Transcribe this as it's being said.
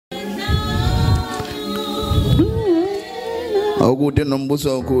Akude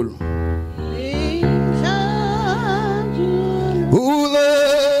nombuso okhulu.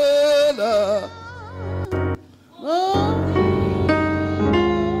 Ulela.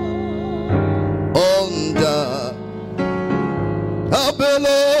 Onda. Abelota.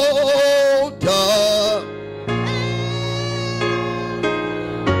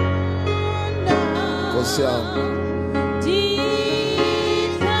 Kosiam.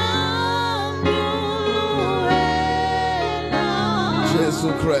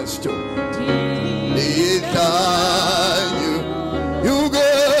 Jesus Christ, you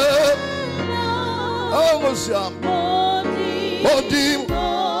good. Almost some. Odim.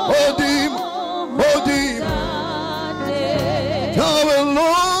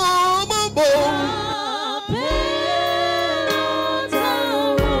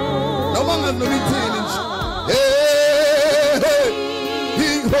 No one has no maintenance.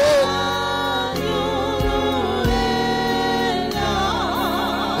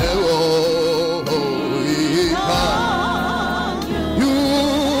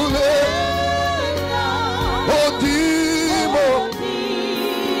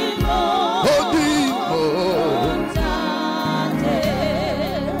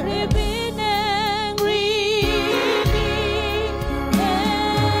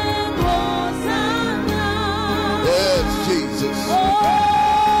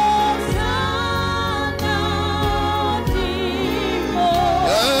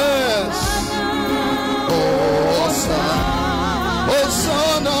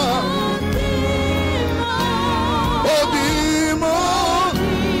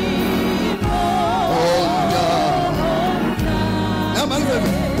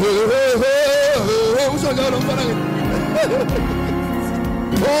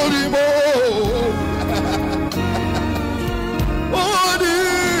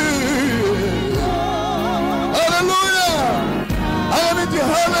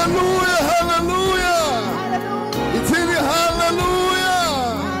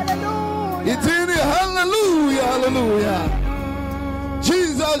 Hallelujah.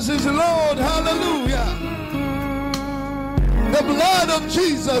 Jesus is Lord. Hallelujah. The blood of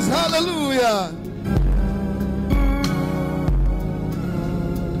Jesus. Hallelujah.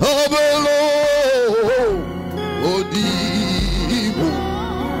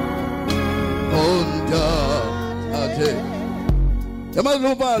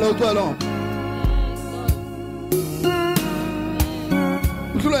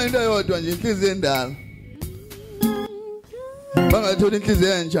 Bangatholi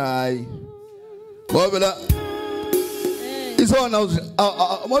inhliziyo entsha hayi ngoba la isona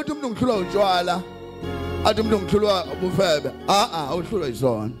umuntu ngihlulwa utshwala athi umuntu ngihlulwa ubufebe awuhlulwa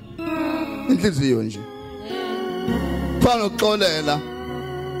isona inhliziyo nje fana ukuxolela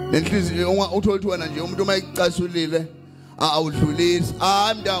lenhliziyo uthola ukuthi wena nje umuntu uma icasulile awudlulisi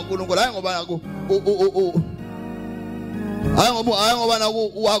mnta kaNkulunkulu hayi ngoba ngoba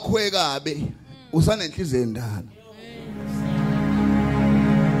wakhwe kabe usanenhliziyo endala.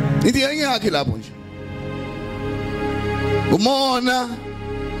 Ithi yakhe lapho nje umona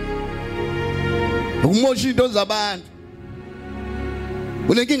umosha into zabantu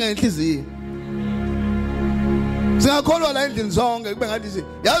unenkinga enhliziyo singakholwa la endlini zonke kube ngathi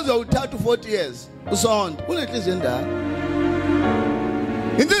yazi uthatha 40 years usonto unenhliziyo endala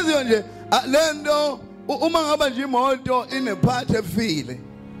inhliziyo nje lento uma ngaba nje imoto inephathi efile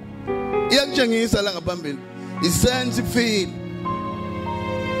iyakutshengisa la ngaphambili isense ifile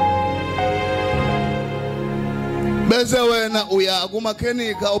bese wena uya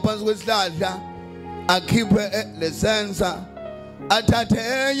kumakhenika ophansi kwesihlahla akhiphe le sensor athathe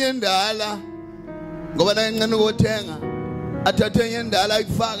enye endala ngoba la encane ukuthenga athathe enye endala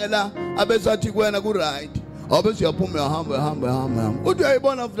ayifake la abesathi kuwena ku right obese uyaphuma uyahamba uthi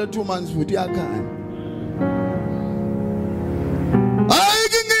uyayibona after 2 months futhi yakhanya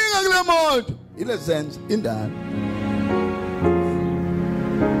ayinkinga kule moto ile sensor indala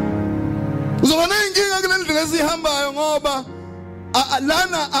uzobona inkinga kule ndlela esihambayo ngoba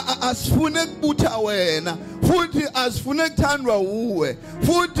lana asifune kubutha wena futhi asifune kuthandwa uwe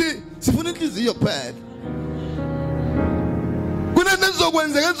futhi sifuna inhliziyo kuphela kunento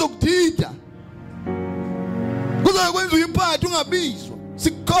ezokwenzeka ezokudida kuzakwenza uyiphathe ungabizwa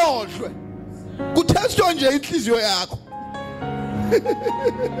sikukhohlwe kuthestwa nje inhliziyo yakho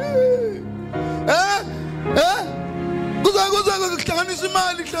kuhlanganisa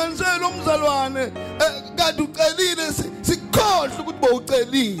imali ihlanganisela umzalwane kanti ucelile sikhohle ukuthi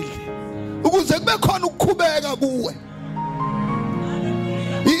bowucelile ukuze kube khona ukukhubeka kuwe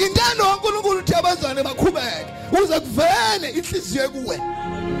intando kaNkulunkulu uthi abazane bakhubeke ukuze kuvele inhliziyo kuwe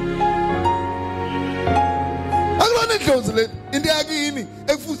akulona idlozi lethu into yakini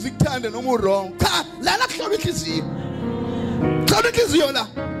ekufuze ikuthande noma wrong. Cha, lana kuhlaba inhliziyo. Kuhlaba inhliziyo la.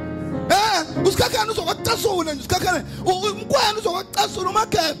 Usikhakhana uzokwacasula nje usikhakhana umkwena uzokwacasula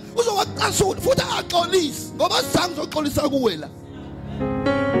uMageba uzokwacasula futhi akaxolisi ngoba sizange uzoxolisa kuwe la.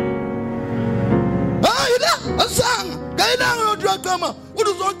 Hayi la asanga ngayilanga yothi uyaqama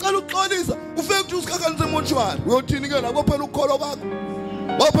uthi uzocela ukuxolisa ufike ukuthi usikhakhana semontshwari uyothini ke lapho phela ukukholwa kwakho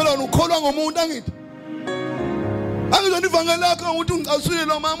waphela ukukholwa ngomuntu angithi angizona ivangeli lakho ukuthi ungicasule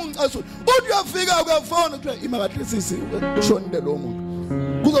lo mama ungicasule uthi uyafika ukuyafona kuthiwa imakathisisi ushonile lo muntu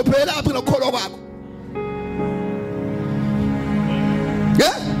kuzophela apha lokukholwa kwakho.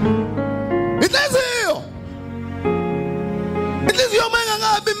 Inhliziyo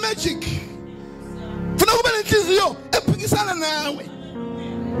mengangabi magic funa kube nenhliziyo ephikisana nawe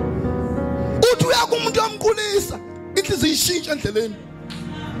uthi uyaka umuntu uyamkhulisa inhliziyo ishintsha endleleni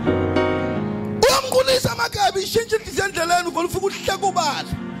uyamkhulisa Mageba ishintsha inhliziyo endleleni uvela ufika uhleka ubala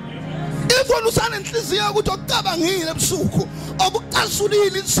ifona usana inhliziyo ukuthi okucabangile ebusuku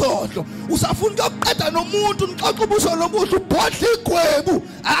obucasulile isodlo usafuna ukuqeda nomuntu nixoxa ubuso nomuntu ubhodla igwebu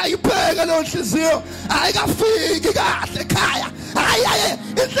ayipheke leyo inhliziyo ayikafiki kahle ekhaya hayi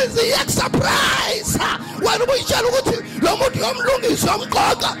inhliziyo ekusurprise wena ubuyitshela ukuthi lo muntu yomlungisa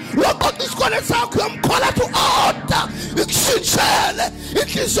yomqoqa woqoqa isikole sakho yomkhola to order ikushintshele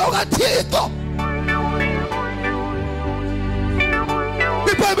inhliziyo kaThixo.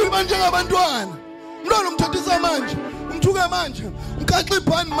 iBhayibheli manje ngabantwana umntwana umthathisa manje umthuke manje umkaxa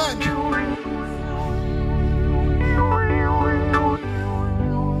ibhani manje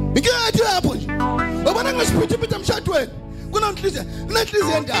ingathi lapho nje wabona ngisiphithiphithe emshadweni kunanhliziyo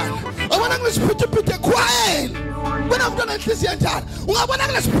nenhliziyo endala wabona ngisiphithiphithe ekhwayeni kunamntwana nenhliziyo endala ungabona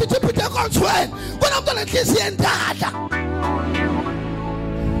ngisiphithiphithe ekonzweni kunamntwana nenhliziyo endala.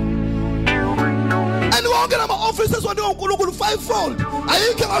 And wonke lama offices wonke uNkulunkulu fivefold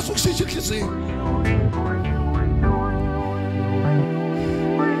ayikho ngasukushintsha inhliziyo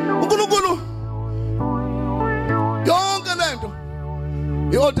uNkulunkulu yonke lento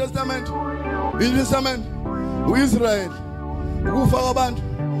i-Old Testament i-New Testament uIsrael ukufa kwabantu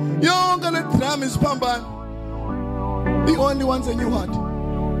yonke le drama isiphambano the only ones a new heart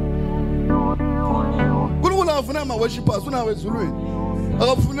uNkulunkulu afuna ama worshipers unawe ezulwini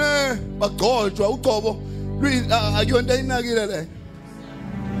akafune bagcotshwa uqobo akuyonto ayinakile le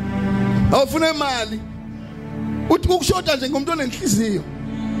awufuna imali uthi ukushoda nje ngomuntu onenhliziyo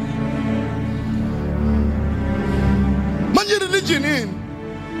manje religion yini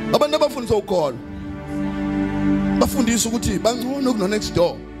abantu abafundisa ukholo bafundisa ukuthi bangcono kuno next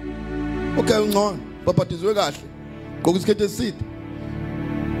door okay ungcono babhadizwe kahle gqoka isikhethe eside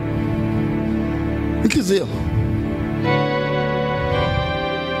inhliziyo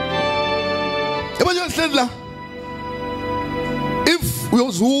la if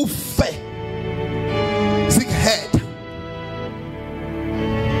uyozufe sikhetha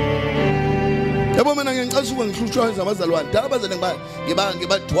yabo mina ngiyacela ukuba ngihlushwa izabazalwane dala bazane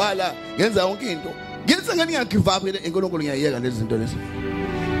ngibadwala ngenza yonke into ngenza ngani ngiyagive up enkulunkulu ngiyayeka lezi zinto lezi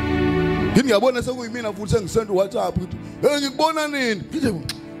ngiyabona sekuyimina futhi sengisenda WhatsApp ukuthi ngikubona nini ngithi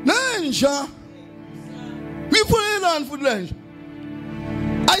nenja ngifonelani futhi lenja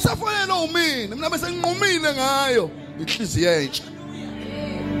ayisafonela umina mina bese nginqumile ngayo inhliziyo entsha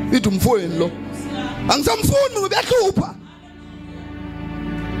ithi umfweni lo angisamfuni ngoba uyahlupha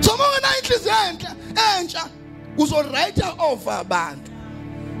somona na inhliziyo entsha uzorate over abantu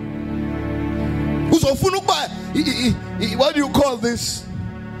uzofuna ukuba what do you call this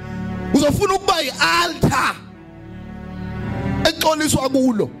uzofuna ukuba ialtar exoliswa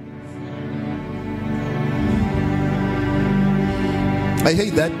kulo. I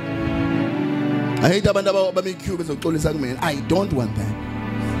hate that. I hate abantu abamecube bezoxolisa kumina. I don't want that.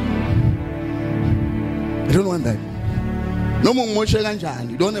 I don't want that. Noma ngimoshe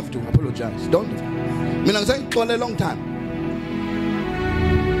kanjani, you don't have to apologize. Don't. Mina ngisayixole long time.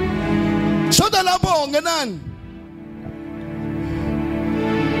 Shoda lapho ngenani.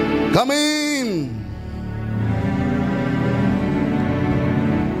 Come in.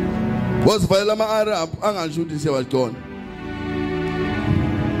 Wasivalela ama-Arab angasho ukuthi siyawagcona.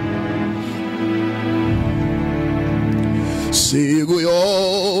 Siguyo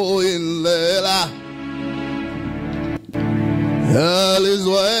indlela Hell is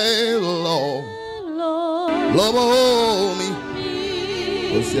way low Lobo mi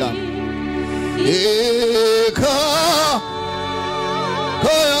Osia Eka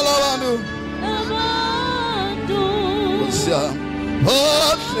Kaya labandu Osia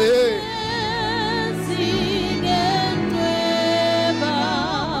Osia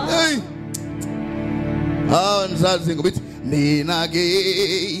Hey uzazi ngokuthi mina ke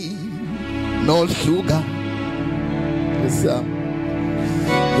no sugar esa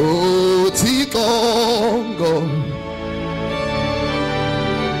uThixo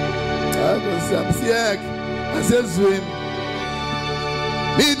akusiyeke asezweni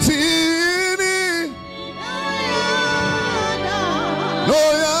mithini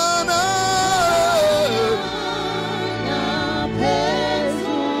noyana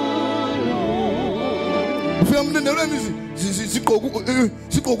ufika mndendela mizi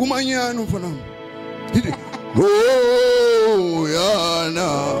siqoku umanyano mfana ngithi yana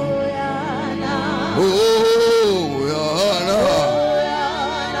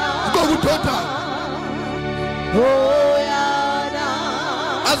siqoku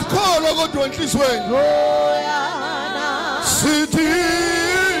azikholwa kodwa enhlizweni sithi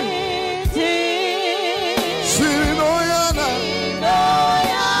sinoyana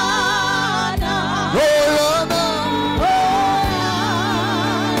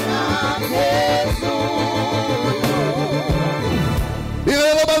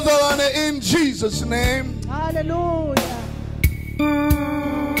in Jesus' name. Hallelujah.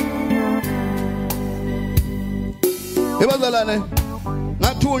 Ebazalane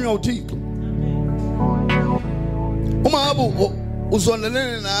ngathunywa uThixo uma abu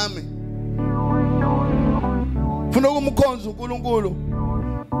uzonelene nami funa ukumkhonza uNkulunkulu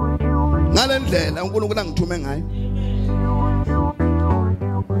ngalendlela uNkulunkulu angithume ngayo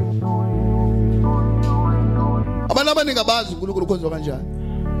abantu abaningi abazi uNkulunkulu ukhonzwa kanjani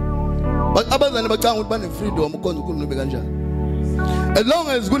abazane bacanga ukuthi bane freedom ukhonza uNkulunkulu ube kanjani as long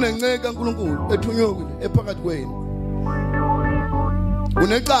as kunenceka kaNkulunkulu ethunyokile ephakathi kwenu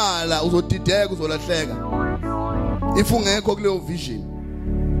unecala uzodideka uzolahleka if ungekho kuleyo vision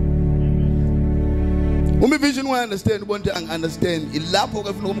uma vision we understand ubonke ang understand ilapho ke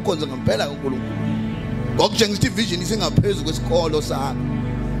ufuna ukumkhonza ngempela kaNkulunkulu ngokutshengisa vision isingaphezulu kwesikolo sakho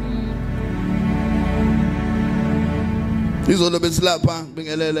izolo besilapha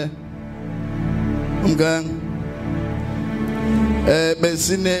bingelele umgang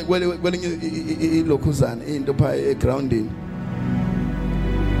besine kwelinye ilokhuzana into pha egroundini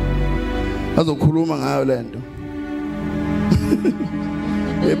azokhuluma ngayo lento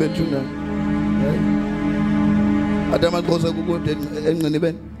ebethuna adama qosa kukude enqini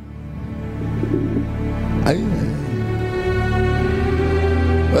bene ayi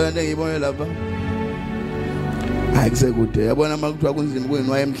wena ngiyibona lapha ayisekude yabona makuthiwa kunzima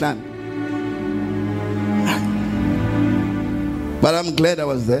kwenu wayemhlanje but I'm glad I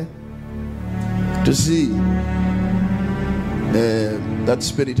was there to see that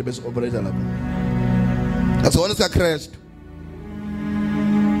spirit is operating lapha. That's one is Christ.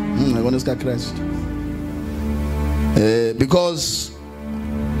 One is Christ. Because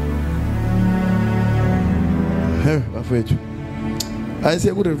I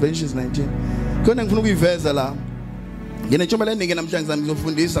say good revenge is 19. Kona ngifuna ukuyiveza la. Nginetshombela ningi namhlanje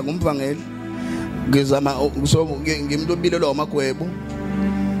ngizofundisa ngumvangeli. Ngizama ngimntu obilelwa amagwebo.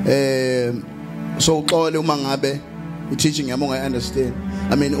 So uxole uma ngabe teaching yami I understand.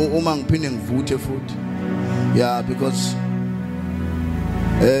 I mean uma ngiphinde ngivuthe futhi. Yeah, because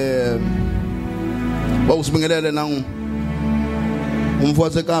usibingelele na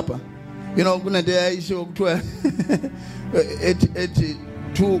umfowethu eKapa. You know kunento ayisho ukuthiwa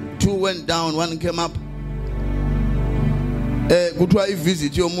two went down, one came up. Kuthiwa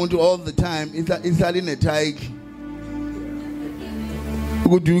ivisit yomuntu all the time ihlala inetike.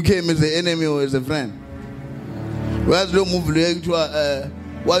 Ukuthi you came as an enemy or as a friend. Whereas lo move le kuthiwa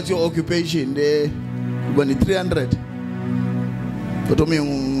what's your occupation there? Ubani 300. Kodwa mina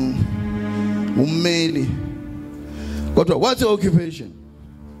ummeli. Kodwa what's your occupation?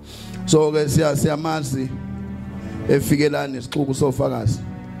 So ke siyamazi efikelana isixuku sofakazi.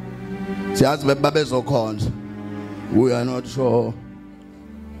 Siyazi babezokhonza. We are not sure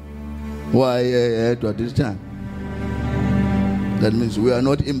why at this time. That means we are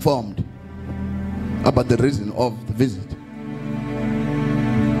not informed about the reason of the visit.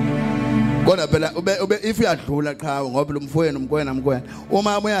 Kodwa phela ube if uyadlula qha ngoba lo mfowenu mkwena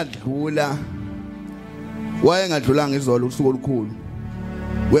uma uyadlula wayengadlulanga izolo usuku olukhulu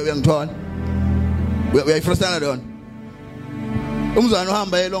uyangithola uyayifrustana lona umzwana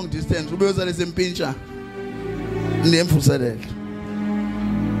uhamba long distance ube uzale sempintsha nemfuselele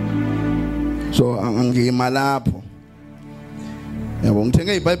so angima lapho yabo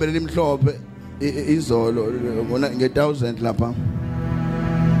ngithenge iBhayibheli limhlophe izolo ngona nge1000 lapha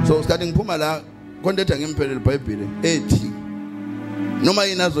so starting ngiphuma la kontetha ngimphelele iBhayibheli ethi noma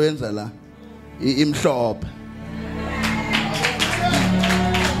yini azoyenza la imhlophe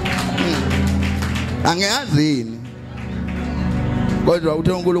Angiyazini. Kodwa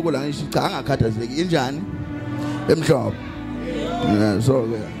uthe uNkulunkulu angisho cha angakhathazeki injani emhlophe. So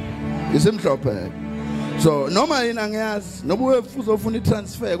ke isemhlophe. So noma yini angiyazi noba ufuzo ufuna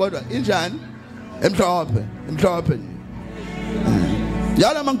itransfer kodwa injani emhlophe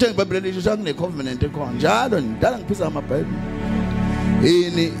njalo mangithenga iBhayibheli lisho kune covenant ekhona njalo ndala ngiphisa amaBhayibheli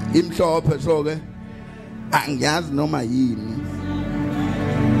yini imhlophe so ke angiyazi noma yini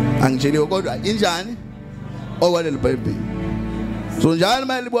angitsheliwe kodwa injani okwaleli Bhayibheli. So njalo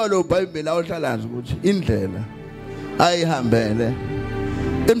manje libuka lo Bhayibheli awuhlalazi ukuthi indlela ayihambele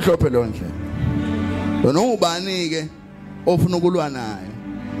emhlophe lo ndlela. Noma ubani ke ofuna ukulwa naye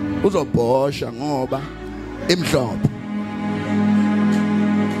uzobhosha ngoba emhlophe.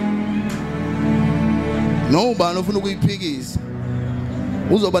 Noma ubani ofuna ukuyiphikisa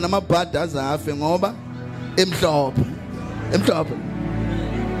uzoba namabhadi azafe ngoba emhlophe.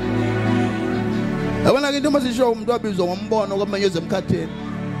 Yabona ke into masisho umuntu wabizwa ngombono kwamanyeze emkhatheni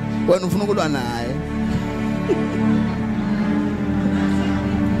wena ufuna ukulwa naye.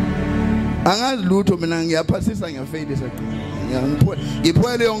 Angazi lutho mina ngiyaphasisa ngiyafailisa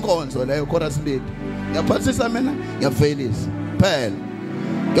ngiphuele yonkonzo leyo chorus lead ngiyaphasisa mina ngiyafailisa phela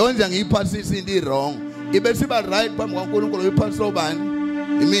ngiyenza ngiyiphasisa into wrong ibe siba right phambi kwaNkulunkulu uyiphasisa ubani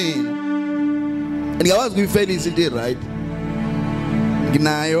imina ngiyakwazi ukuyifailisa into right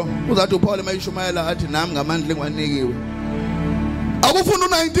nginayo uzathi uPaul mayishumayela athi nami ngamandla engwanikiwe akufuna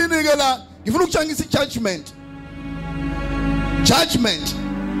u19 ke la ngifuna ukuchangisa judgment.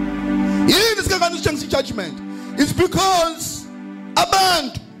 Yini sikangani ushengisa judgment? It's because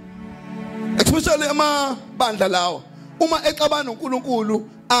abantu especially amabandla lawo uma exabana noNkulunkulu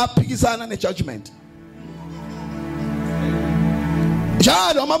aphikisana nejudgment.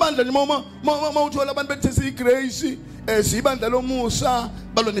 Njalo amabandla uma uthola abantu bethe siyigrace sibandla lomusa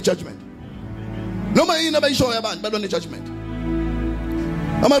balwa nejudgment. Noma yini abayishoyo abantu balwa nejudgment.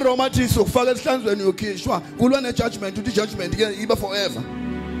 AmaRoma athi sokufaka esihlanzweni yokhishwa kulwa nejudgment uthi judgment ke iba forever.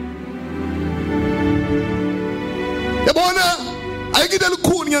 Yabona ayikide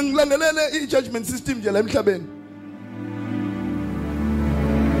likhuni ngilandelele i-judgment system nje la emhlabeni.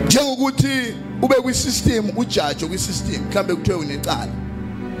 Njengokuthi ube kwi-system ujudge kwi-system mhlambe kuthiwe unecala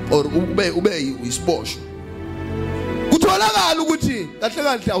or ube uyisiboshwa. Kutholakala ukuthi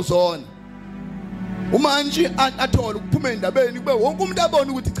kahle awuzona. Umanje athola ukuphume endabeni kube wonke umuntu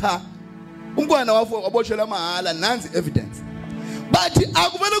abone ukuthi cha umntwana wafo waboshela mahala nanzi evidence. Bathi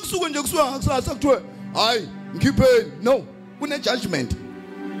akuvele kusuke nje kusuka ngakusasa kuthiwe hayi ngiphe no kune judgment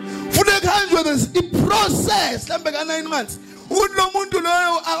funeka kanjwe there's a process mhlambe ka 9 months ukuthi lo muntu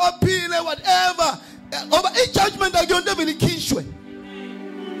loyo aphile whatever ngoba i judgment akuyonto evele ikhishwe.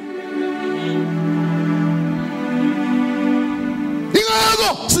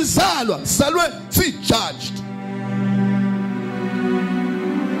 Ingako sizalwe si judged.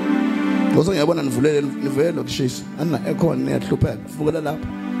 Ngoba ngiyabona nivulele lokushisa ana ekhona niyahlupheka fukela lapha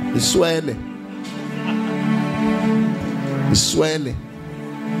iswele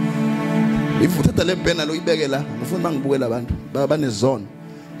ivuthatha le pen lo ibeke la ngifuna bangibukela abantu banezone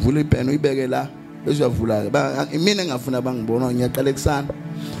vula ipen uyibeke la bese uyavula mina engafuna bangibona ngiyaqala ekusana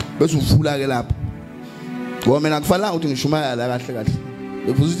bese uvula ke lapha ngoba mina akufanele ukuthi ngishumayela la kahle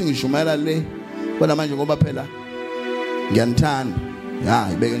bekufuze ukuthi ngishumayela le kodwa manje ngoba phela ngiyanithanda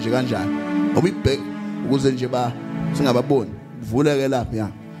ibeke nje kanjani ngoba ibheke ukuze nje singababoni vula ke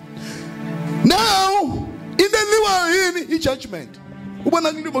lapha now yini i-judgment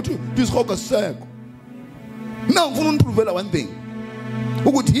ubona kulimo ukuthi dishoga seko now ngifuna uniprovela one thing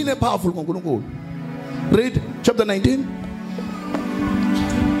ukuthi yini powerful ngoNkulunkulu. Read chapter 19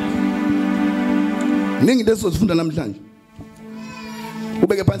 ningi into esizofunda namhlanje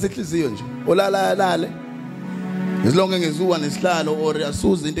ubeke phansi enhliziyo nje olala ngesilonke ngezuwa nesihlalo or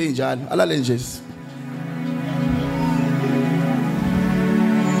asuza into enjalo alale nje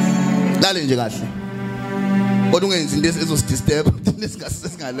lale nje kahle kodwa ungenzi into ezosdisturb thina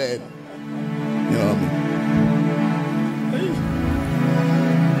singalela.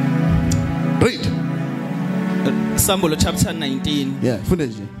 Read Samuel chapter 19. Funda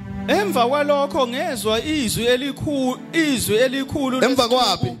nje. Emva kwalokho ngezwa izwi elikhulu emva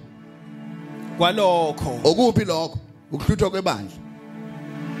kwapi kwalokho okuphi lokho ukuhluthwa kwebandla.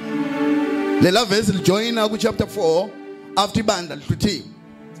 Lela verse lijoina ku chapter 4 after ibandla lihluthiwe.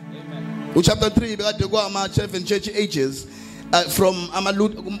 Chapter 3 bekade kwama 7 church ages from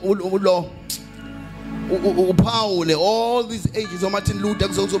Amalulo uPaul all these ages of Martin Luther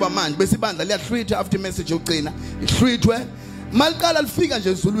kuzoba manje bese ibandla liyahlwitha after message yokugcina ihlwithwe maliqala lifika nje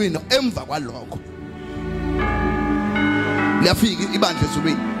ezulwini emva kwalokho liyafika ibandla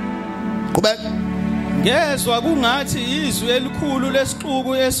ezulwini qhubeka ngezwa kungathi izwi elikhulu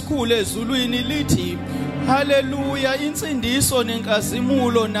lesixuku esikhulu ezulwini lithi haleluya insindiso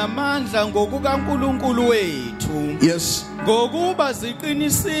nenkazimulo namandla ngokukaNkulunkulu wethu. Yes. Ngokuba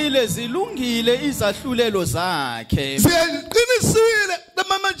ziqinisile zilungile izahlulelo zakhe. Ziqinisile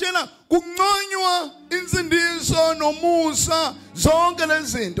mama njena kunconywa insindiso nomusa zonke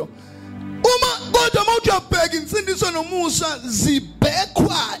lezi zinto. Uma kodwa mawuthi uyabheka insindiso nomusa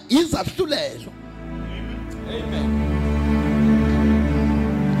zibhekwa izahlulelo. Amen.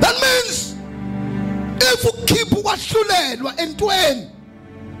 That means if you keep ukwahlulelwa entweni,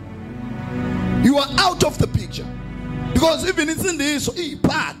 you are out of the picture. Because even insindiso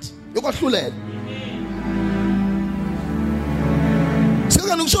iyipart yokwahlulela.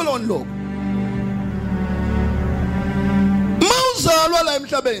 Sikani ukusho lona lokho. Mawuzalwa la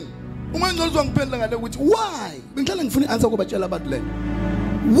emhlabeni. Uma ngizozwa ngiphendula ngale ukuthi why? Bengihlala ngifuna i-answer kubatshela abantu le.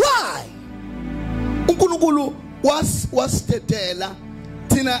 Why? uNkulunkulu wasitethela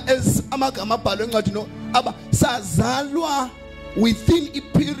thina as amagama abhalwe encwadi no aba sazalwa within a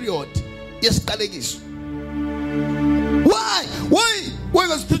period yesiqalekiso. Why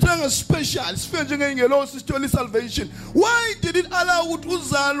ngasithethanga special sife njengengelosi sithole salvation? Why did it allow ukuthi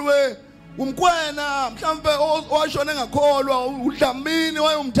uzalwe umkwena mhlambe owashona engakholwa udlamini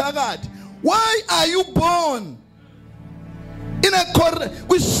wayomthakathi? Why are you born in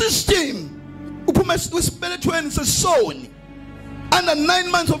a system uphuma esibelethweni sesoni under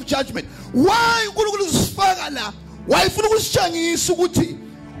 9 months of judgment? Why uNkulunkulu usifaka la? Why ufuna ukusitshengisa ukuthi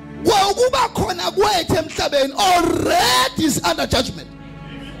ukuba khona kwethu emhlabeni already is under judgment?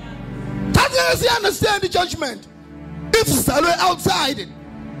 Doesn't he understand the judgment? If sizalwe outside it,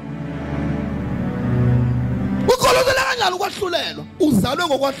 ukholozela kanjani ukwahlulelwa? Uzalwe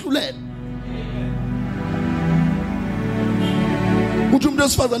ngokwahlulela. Uthi umuntu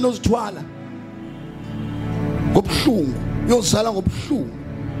osifazana ozithwala ngobhlungu, uyozala ngobhlungu.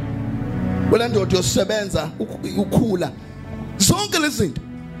 Wena ndoda yosebenza ukhula. Zonke lezi zinto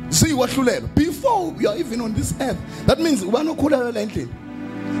ziyiwahlulelo before you are even on this earth. That means uba nokhulelwa la endlini.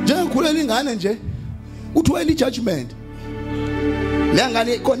 Njengokhulela ingane nje uthi wena i-judgment. Le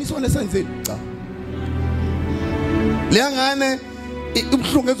ngane khona isona esenzile. Cha. Le ngane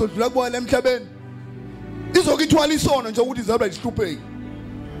ubhlungu ezodlula kubona emhlabeni. Izokithwala isono nje ukuthi izalwa ihlupheki.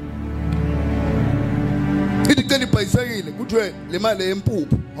 Ithi cela ibhayisekile kuthiwe le mali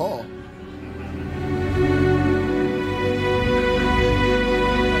yempuphu. Ho.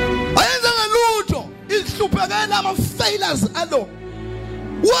 Ayenza ngalutho ihluphekela ama failures alo.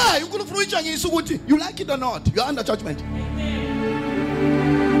 Why? Unkulunkulu ufuna uyitshengisa ukuthi you like it or not, you are under judgment.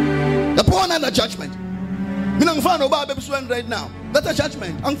 The born under judgment. Mina ngifana nobaba ebusweni right now. That's a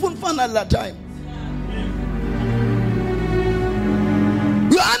judgment. Angifuni ufana at that time.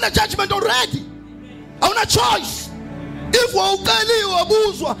 You are under judgment already. Awuna choice. If wawuqaliwe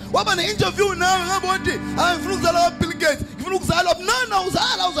wabuzwa waba ne-interview nawe ngabe uthi hayi ngifuna ukuzala Bill Gates, ngifuna ukuzala no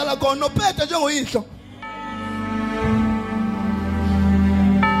uzala khona nophethe njengoyihlo.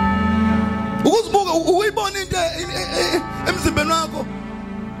 Ukuzibuka uyibona into emzimbeni wakho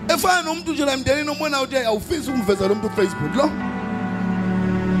efana nomuntu nje la emndenini omona uthi awufisi ukumveza lo muntu ku Facebook lo.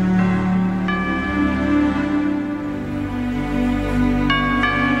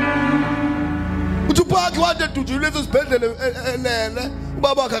 Uthupaki wade dudule esibhedlele elele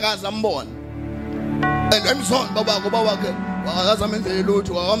ubaba wakhe akaza ambona. And emzona baba wakhe akaza menzele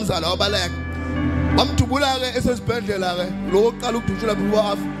lutho wakamzala wabaleka. Wamthubula ke esesibhedlela ke lo oqala ukudutshula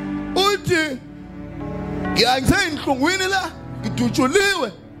kuwafa. Uthi ngiyangisenhlungwini la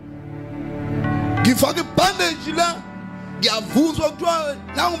ngidutshuliwe ngifaka ibandage la ngiyavuzwa kuthiwa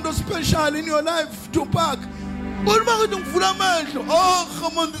nangu umuntu special in your life to park. Uma kuthi ngivula amehlo, oh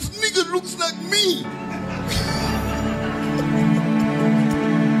come on, this nigga looks like me.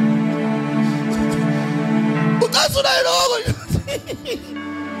 Utasula lokho.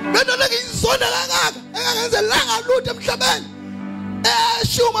 Bento ngizona kangaka engangenze langa lutho emhlabeni.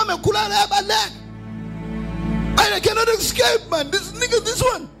 Shuma mekhula la yabaleka. I cannot escape, man. This nigga, this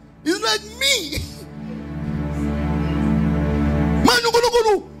one is like me. Man,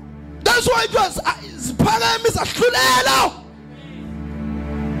 uNkulunkulu. That's why it was ziphakeme izahlulelo.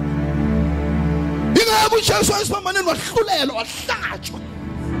 Ingabe uJesu wayesiphambaneni wahlulelwa wahlatshwa.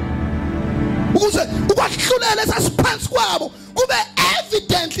 Ukuze ukwahlulela esasiphansi kwabo kube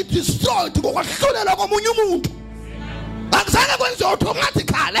evidently destroyed ngokwahlulela komunye umuntu. Akuzange kwenziwe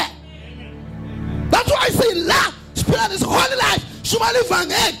automatically. That's why I say la siphila this holy life shumala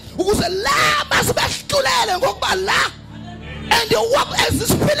ivangeli ukuze la masibehlulele ngokuba la. And you walk as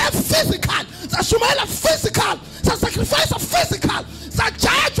this pillar physical. Sashumela physical. Sacrifice physical.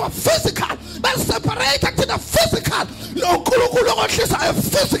 Sajudge physical. separate to the physical. A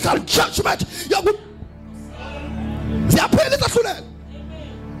physical judgment.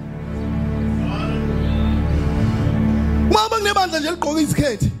 Mama nebandla nje ligqoka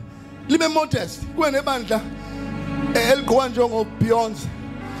isikhethi libe modest kuwe nebandla eligqoka njengo Beyonce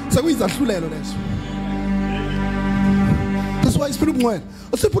sekuyizahlulelo leso. That's why isiphila ubungcwele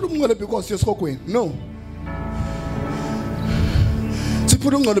asiphila ubungcwele because yesihogweni no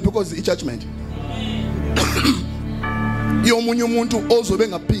siphila ubungcwele because I judgment yomunye umuntu ozobe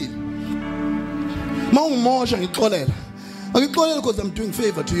ngaphili mawungimosha ngixolela angixolela because I'm doing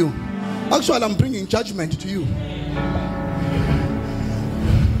favor to you. Actually I'm bringing judgment to you.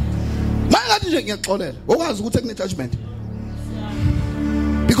 Mangathi nje ngiyaxolela okwazi ukuthi ekune judgment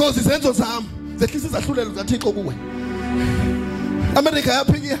because izenzo zami zehlisa izahlulelo zaThixo kuwe. America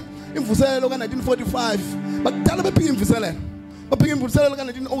yaphika imvuselelo ka1945 bakudala bephika imvuselelo baphika imvuselelo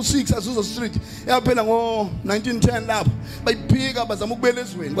ka1906 Azusa Street yaphela ngo1910 lapho bayiphika bazama ukubela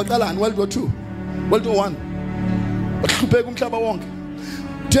ezweni kwaqalani World War 2 World War 1 bahlupheka umhlaba wonke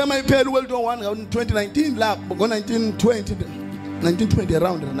tema iphela World War 1 ngo2019 lapho ngo1920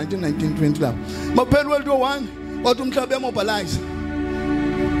 around 1920 lapho maphela World War 1 wathi umhlaba yamobilize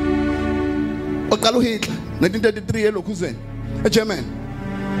oqala uHitler 1933 elokhuzeni eGerman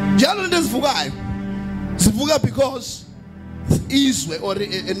njalo lento ezivukayo zivuka because Israel or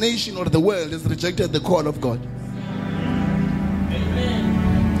a nation or the world has rejected the call of God.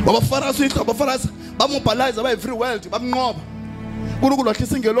 Abafarasi bamobilize abayi free world bamnqoba kuNkulunkulu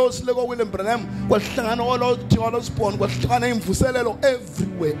wahlisa ingelosi leko William Branham kwahlangana olosibon kwahlangana imvuselelo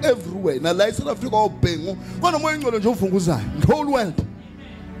everywhere na la eSouth Africa obhengu kwanomoya ingcolo nje uvunguzayo the whole world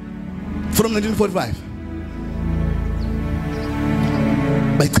from 1945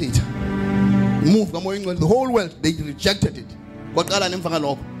 by Twitter move kamoya ingcolo the whole world they rejected it kwaqala nemfaka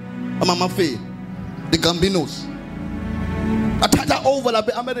lokho amamafeli the Gambinos athatha over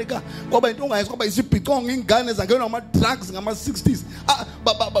lapha eAmerica kwaba into ongayisi kwaba isibhiconga ingane zangenwa ama drugs ngama 60s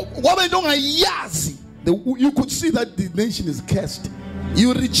kwaba into ongayazi you could see that the nation is cursed.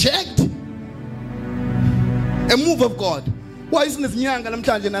 You reject a move of God. Why isn't this nyanga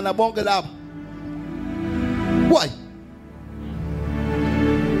namhlanje nana bonke lapha? Why?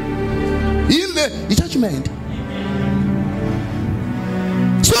 In the judgment.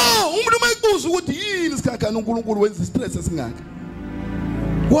 So umuntu mayibuza ukuthi yini isikhakhana uNkulunkulu wenza stress esingaka?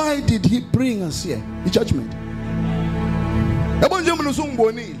 Why did he bring us here? The judgment. Yabo nje umuntu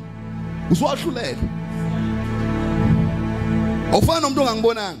usungibonile uswahlulele. Awufana umuntu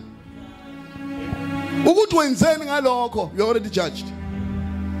ongangibonanga. Ukuthi wenzeni ngalokho you are already judged.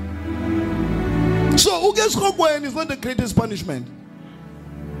 So ukesikhokweni is not the greatest punishment.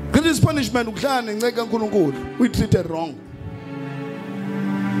 Greatest punishment ukuhlala nenceke kaNkulunkulu we treated wrong.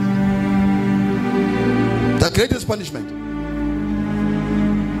 The greatest punishment.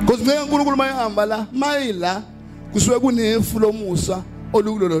 Because ngeke uNkulunkulu mayihamba la mayila kusuke kunefu lomusa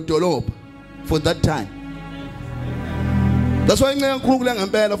olukulolo dolobha for that time. That's why ngeke uNkulunkulu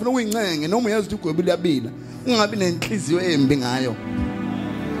ngempela ufuna uyincenge noma uyazi ukuthi igwebu liyabila ungabi nenhliziyo embi ngayo.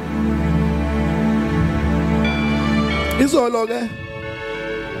 Izolo ke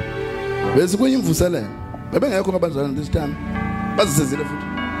bese kuyimvuselelo bebengekho abazalwane this time bazisezile futhi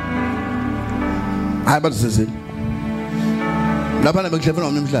hayi bazisezile lapha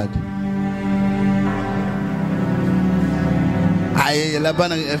nabekhlephana nomhlati hayi lapha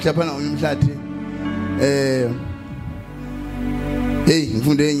nabekhlephana nomhlati hey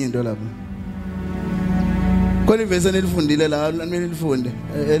ngifunde enye into lapha khona ivesi nelifundile la lamele lifunde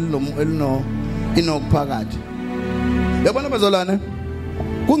inokuphakathi yabona bazalwane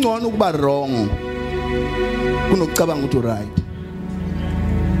kungcono ukuba wrong kunokucabanga ukuthi right.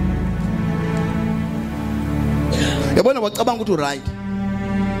 Yabona wacabanga ukuthi right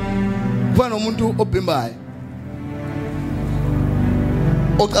kufana nomuntu obhimbayo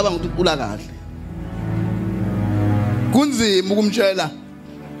ocabanga ukuthi ula kahle kunzima ukumtshela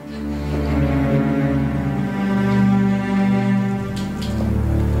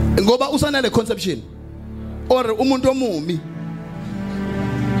ngoba usanale conception or umuntu omumi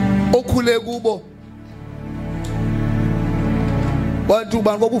okhule kubo wathi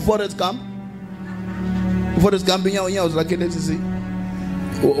bantu ku Forest Gump Forest Gump inyawo zakhe lezi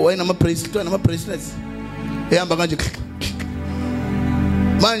wayena ama bracelets ehamba kanje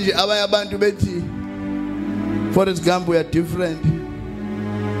manje abanye abantu bethi Forest Gump we are different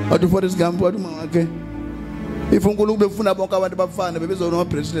wathi Forest Gump wathi mangake if uNkulunkulu befuna bonke abantu bafana bebezona ama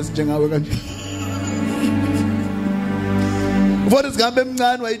bracelets njengawe kanje Forest Gump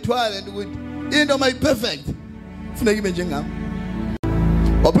emncane wayithwala ukuthi into mayi perfect funeka ibe njengami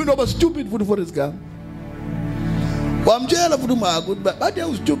waphinda waba stupid futhi for this guy. Wamtshela futhi uma ukuthi bathi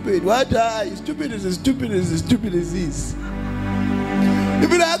u stupid, wathi hayi stupid is this.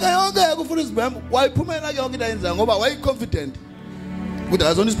 Impilo yakhe yonke kufuna isibhemu wayiphumela yonke into ayenza ngoba wayi confident ukuthi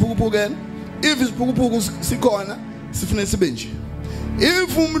azona isiphukuphuku yena. If isiphukuphuku sikhona sifune sibe nje.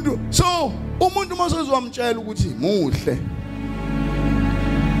 If umuntu umuntu mosozwamtshela ukuthi muhle.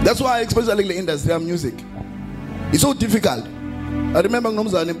 That's why especially in the industry of music it's so difficult. I remember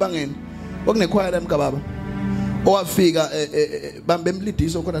ngomzana empangeni okunekhwaya emkababa owafika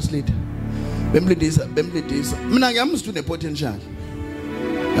bemlidisa khona silida bemlidisa mina ngiyamuzwa une potential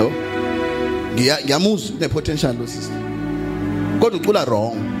yabo ngiyamuzwa une potential lo sister kodwa ucula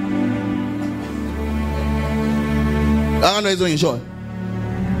wrong anganoyizo ngisho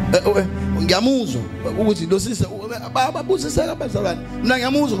ngiyamuzwa ukuthi lo sister babuziseka abazalwane mina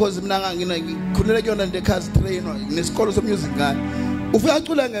ngiyamuzwa because mina ngikhululeke yona into ekhasi train nesikolo somusic ngani ufika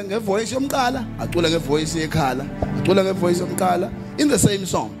acula ngevoice yomqala acula ngevoice yekhala acula ngevoice yomqala in the same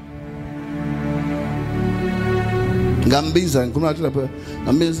song ngambiza ngikhuluma lapha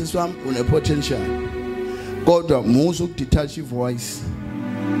ngambiza siswami une potential kodwa musu ukudetach ivoice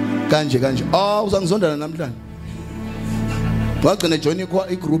kanje uzangizondana namhlanje wagcina join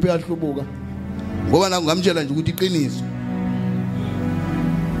igroup yahlubuka ngoba nangu ngamtshela nje ukuthi iqiniso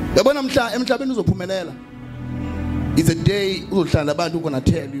yabona emhlabeni uzophumelela. It's a day uzohlala abantu ukona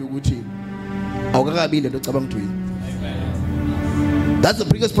tell you ukuthi awukakabile into ocabanga ukuthi that's the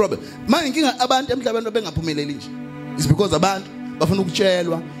biggest problem. Manje inkinga abantu emhlabeni bengaphumeleli nje is because abantu bafuna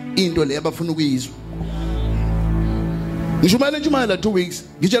ukutshelwa into le abafuna ukuyizwa. Ngishumayela ntshumayela 2 weeks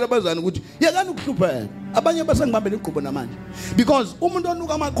ngitshela abazana ukuthi yakani ukuhlupheka abanye basangibambela igqubo namanje because umuntu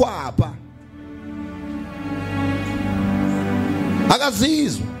onuka amakhwapha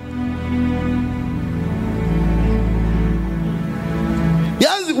akazizwa.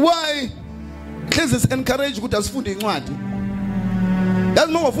 Yazi why hlezi encourage ukuthi asifunde incwadi.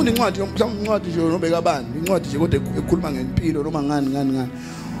 Yazi noma ufunda incwadi mhlawumbe incwadi nje nobeka bani incwadi nje kodwa ekhuluma ngempilo noma ngani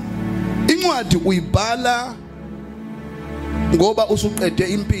incwadi uyibhala ngoba usuqede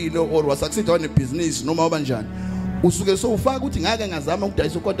impilo or wasucceed on a business noma obanjani usuke sowufaka ukuthi ngake ngazama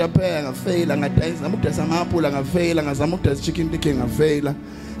ukudayisa ukotapheya ngafaila ngadayisa ukudayisa amaphula ngafaila ngazama ukudayisa chicken tikkie ngafaila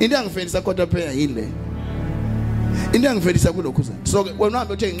into yangifelisa kotapheya yile into yangifelisa kulokhu so wena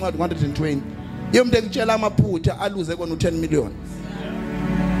uhambe uthenga incwadi 120 yomntu ekutshela amaphutha aluze kona u10 million.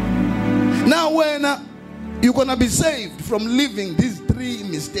 Now when you're gonna be saved from living these 3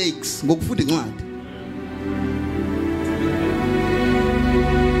 mistakes ngokufunda incwadi.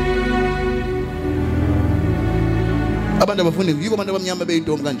 Abantu abafundi yiko abantu abamnyama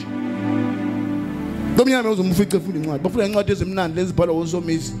beyintombi kanje. Bomnyama uzumfice efunda incwadi. Bafunda incwadi ezimnandi lezibhalwa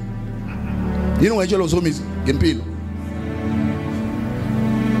uSomisi. Yini ungayitshela uSomisi ngempilo?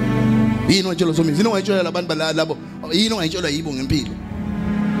 Yini ungayitshela uSomisi? Yini ungayitshela labantu balabo? Yini ungayitshela yibo ngempilo?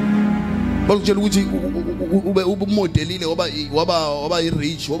 Bakutshela ukuthi ube umodelile waba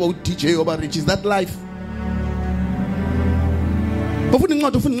rich, waba uDJ, waba rich. Is that life? Ufuna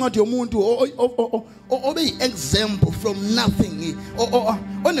incwadi yomuntu obe example from nothing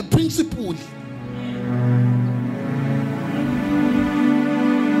on a principle.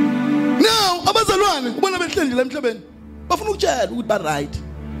 Now abazalwane ubona behlendile la emhlabeni bafuna ukutshela ukuthi ba right.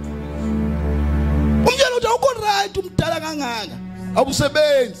 Umtshela ukuthi awukho right umdala kangaka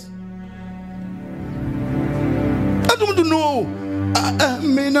awusebenzi. Kanti umuntu no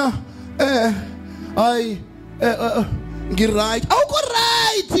mina right. Awukho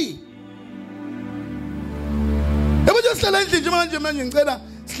right. Yabo nje sihlala endlini manje ngicela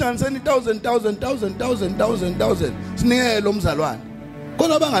sihlanganiseni 1000 sinikele umzalwane.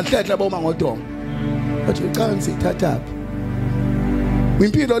 Khona bangahlehla boma ngodonga. Bathi cha ngisithatha phi.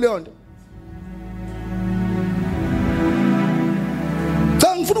 Impilo leyo nto.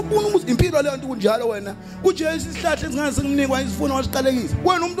 Cha ngifuna ukubona ukuthi impilo leyo nto kunjalo wena. UJesu isihlahla esingase ngimnikwa isifuno wasiqalekisa.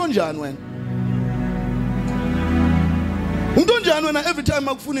 Wena umuntu onjani wena? Umuntu onjani wena every time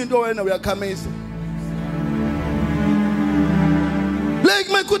akufuna into wena uyakhamisa.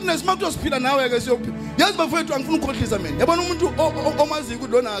 Like my goodness makusiphila nawe ke siyophila. Yazi bafethu angifuna ukukhohlisa mina. Yabona umuntu omazi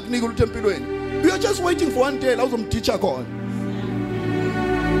ukuthi lona akunika ulutho empilweni. You are just waiting for one day la uzomteacher khona.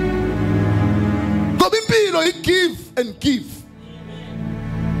 Ngoba impilo i give and give.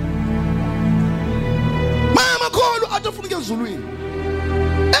 Mama kholo atafuna ke ezulwini.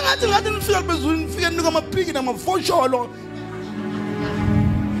 Engathi nifika bezulwini nifike ninika amaphiki namafosholo.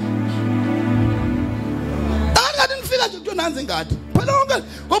 Nifika nje into nanzi ngadi. Phela wonke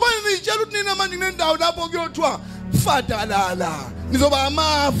ngoba nitshela ukuthi nina manje nendawo lapho kuyothiwa fadalala. Nizoba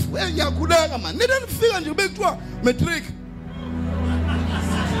amafu. Ngiyakhuleka man. Nina nifika nje bekuthiwa matric.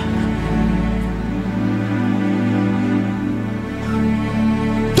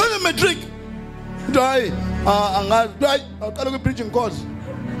 hayi angazi aqala ku preaching course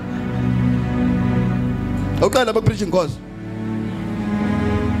awuqala ba preaching course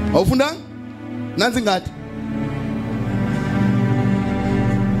awufundanga nansi ngathi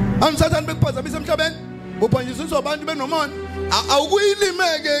angisathani bekuphazamisa emhlabeni uphanyiswa abantu benomona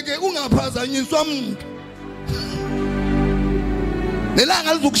awukuyilimeke ke ungaphazanyiswa umuntu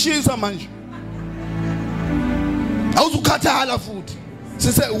nelanga lizokushisa manje awuzukhathala futhi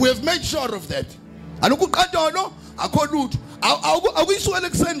sise we have made sure of that anukuqadolo akho lutho awuyisukela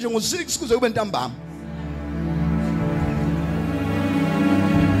ekseni nje ngo6 kuze kube ntambama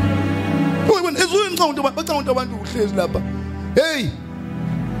wena ezuyinqondo bacanga abantu uhlezi lapha hey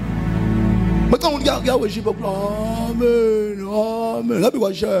bacanga ukuthi kuyaweshipa amen amen ngabe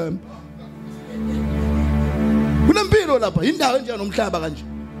kwashema kunempilo lapha indawo enjani nomhlaba kanje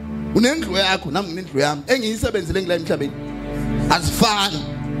unendlu yakho nami nginendlu yami engiyisebenzele ngila emhlabeni azifani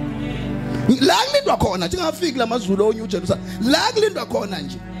la kulindwa khona njengafiki lamazulu onye uJerusalem la kulindwa khona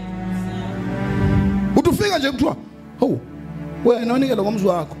nje uthi ufika nje kuthiwa ho wena onikela ngomzi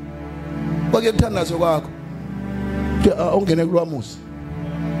wakho kwake kuthandazo kwakho ongene kulwamusi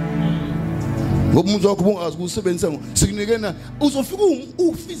ngoba umuzi wakho bungazi kusebenzisa sikunikena uzofika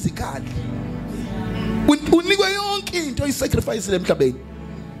uphysically unikwe yonke into isacrifice emhlabeni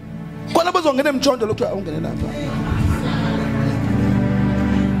khona bazongena emthondo lokho awungene lapha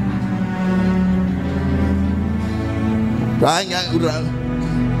ranya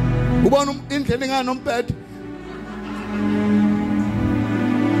ubona indlela enganomphethe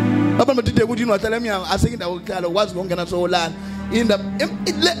abantu bathi ukuthi inwahlala emnyango asekindawo ukuhlala ukwazi ukungena soolana indaba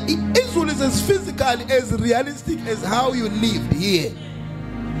izulu is as physical as realistic as how you lived here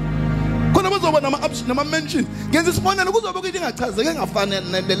khona bazoba nama-ups nama-mentions ngenza isibonelo kuzobe ukuthi ingachazeke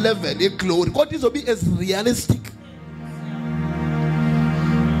ngafanele ne-level ye-glory kodwa izobe as realistic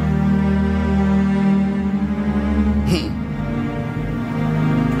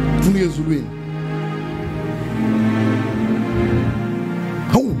funike ezulwini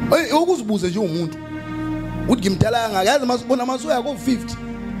hawu ukuzibuze nje umuntu uthi ngimdala ngakazi masibona amasoya ko50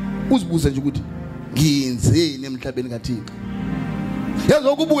 uzibuze nje ukuthi ngiyenzeni emhlabeni kaThixo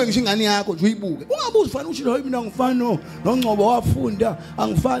yazo ukubuke ngisho ingane yakho nje uyibuke ungabuzi ufana ushilo hayi mina ngifana noNgcobo wafunda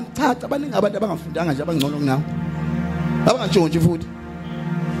angifani cha abaningi abantu abangafundanga nje abangcono kunawe abangantshontshe futhi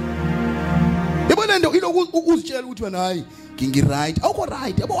ibona into iloku uzitshela ukuthi wena hayi ngingiright awukho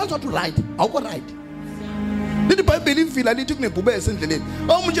right yabo wathi wathi right awukho right lithi iBhayibheli imfila lithi kunebhubesi endleleni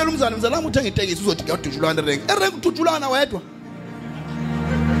awumtshela umzana mzalami uthenga itekisi uzothi kuyadutshulana erenk uthutshulana wedwa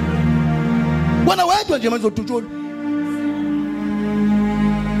wena wedwa nje manje uzodutshula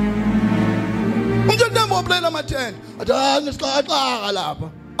umtshela nami waplayela ama10 athi ngisixaxa lapha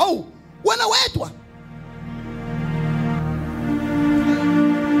awu wena wedwa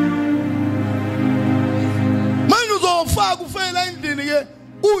manje uzofaka ufela endlini ke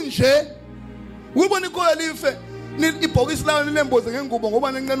unje ubona ikhoya life ibhokisi lawo linemboze ngengubo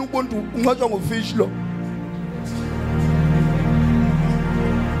ngoba nencane ubontu unqatshwa ngofish lo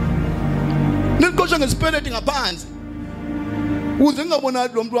niqosha ngesipeleti ngaphansi uze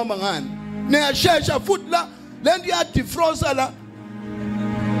ngingabonali lo muntu uhamba ngani niyashesha futhi la lento ya defroster la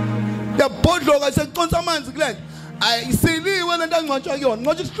yabhodloka seconsa amanzi kulento ayisiliwe lento angcwatshwa kuyona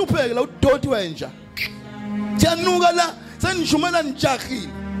ngoba isihlupheke la udoti wenja siyanuka la senishumela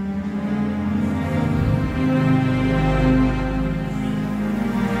nijahile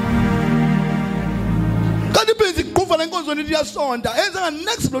kanti bese kufa lenkonzo nithi yasonda enza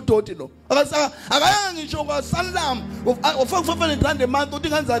next lo doti lo akayanga ngisho kwa Sanlam ufaka 500 rand a month uthi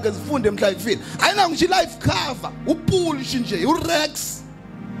ngani zakhe zifunde emhla ifile ayina ngisho life cover uPulish nje uRex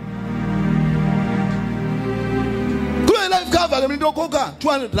kule life cover ke into okhokha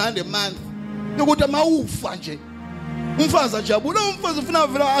 200 rand a month ukuthi amawufa nje umfazi ajabula umfazi ufuna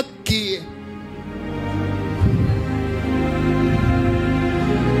vela agiye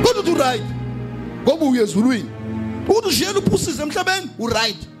kodwa tu right ngoba uyezulwini ukuthi ushiyela uphusise emhlabeni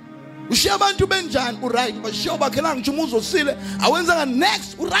uright ushiya abantu benjani uright bashiya bakhelanga nje umuzo osile awenzanga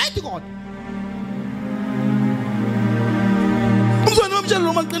next uright kodwa umzwana wamtshela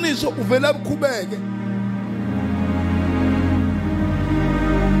lo maqiniso uvela ebukhubeke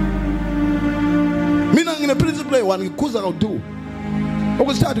mina ngine principle 1 ngikhuza kawu2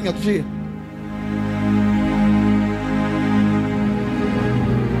 okwesithathu ngiyakushiya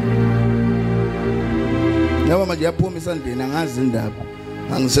yaba manje yaphuma esandleni angazi indaba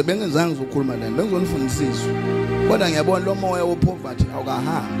angisebenzanga ngizokhuluma lento bengizonifundisisa kodwa ngiyabona lo moya wopoverty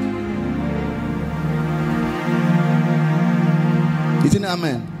awukahambi ithina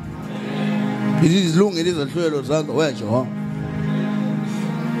amen izilungile izahlulelo zakho weJehova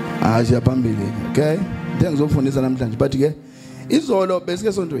Siya phambili, okay? Ngeke ngizofundisa namhlanje but ke izolo besike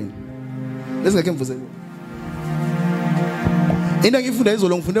esontweni. Besingeke mvuse. Into engifunda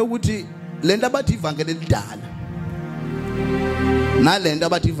izolo ngifunde ukuthi lento abathi ivangeli elidala nalento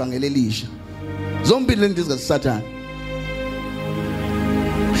abathi ivangeli elisha zombili lento zikaSathane.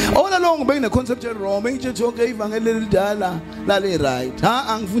 Ona lo ngibe ngine concept eRome ngithi okay ivangeli elidala lale right.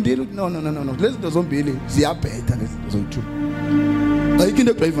 Angifundile ukuthi no. Lezi zinto zombili ziyabhetha lezi zinto zoyi-two. Ayikho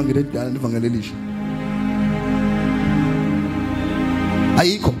into ekudla ivangeli elidala nevangeli elisha.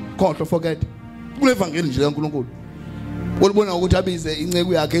 Ayikho, khohlwa forget. Kule vangeli nje kaNkulunkulu. Olubona ukuthi abize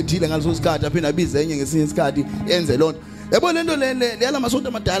inceku yakhe ethile ngaleso sikhathi aphinde abize enye ngesinye isikhathi enze lonto. Yabo lento le yala masonto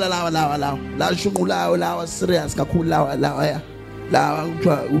amadala lawa la shunqulayo lawa serious kakhulu lawa ya. La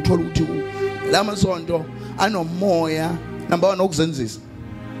uthola ukuthi la masonto anomoya number 1 okuzenzisa.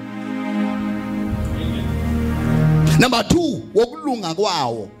 Number 2 wokulunga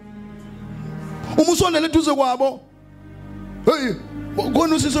kwawo. Uma usondele eduze kwabo hey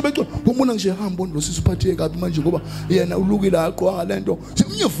kona usisi becwa umbona nje hamba lo sisi uphatheke kabi manje ngoba yena ulukile aqwa lento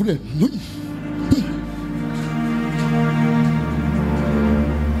simnyevule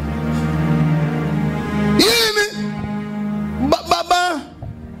yini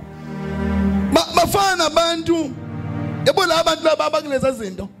bafana abantu yabo la abantu laba abakuleza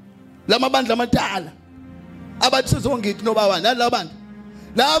zinto lamabandla amadala abathi sizongithi nobaba nalabantu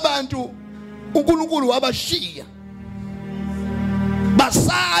la bantu uNkulunkulu wabashiya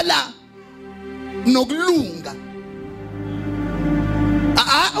basala nokulunga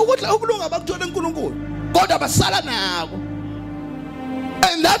ukuthi ukulunga bakuthola uNkulunkulu kodwa basala nako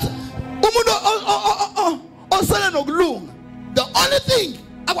and that umuntu osala nokulunga the only thing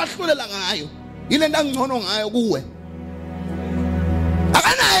akwahlulela ngayo ile nto angcono ngayo kuwe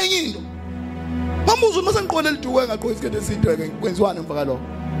akanayo enye into mamuzo uma sengiqonde liduke ngaqhwa isikhathi eside ke kwenziwana emva lo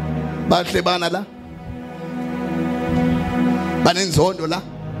bahle bana la banenzondo la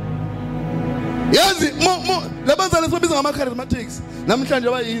yazi labazali sibabiza ngama charismatics namhlanje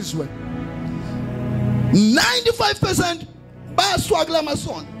abayizwe 95% baswa kula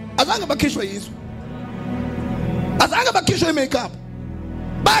masonto azange bakhishwe yizwe azange bakhishwe imakeup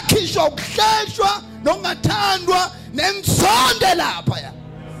bakhishwa ukuhleshwa nokungathandwa nensonde lapha ya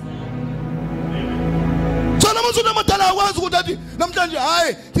namasonto amadala akwazi ukuthi athi namhlanje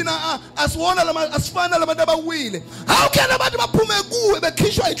hayi thina asiwona asifana labantu abawile how can abantu baphume kuwe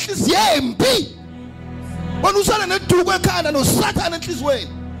bekhishwa inhliziyo embi wena usana neduku ekhanda noSathane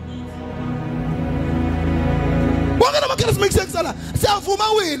enhlizweni bonke namakharismatics eksala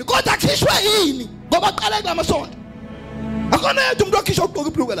siyavuma wile kodwa akhishwe yini ngoba aqala kumasonto akona yedwa umuntu akhishwa ugqoka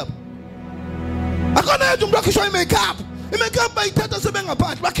ibhuluke lapha akona yedwa umuntu akhishwa imakeup bayithatha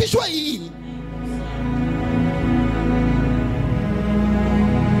sebengaphandle bakhishwa yini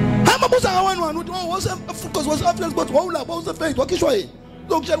mabuza ngawani uthi wase because was affluence but wawulapha usefaith wakhishwa yini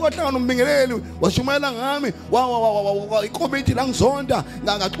lokutshela kwahlangana umbingeleli washumayela ngami wa icommittee la ngizonda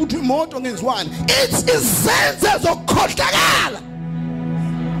ngaxutha imoto ngenziwani it's izenze zokukhohlakala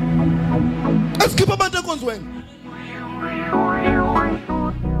asikhipha abantu enkonzweni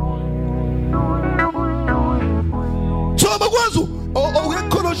so bakwazi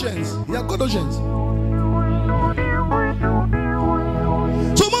Colossians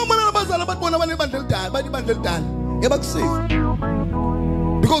abantwana abanebandla elidala ebakusiza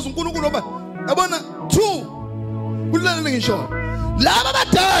because uNkulunkulu oba yabona 2 ulalele ngisho laba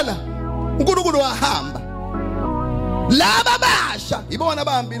abadala uNkulunkulu wahamba laba abasha ibona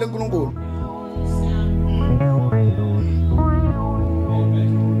abahambile uNkulunkulu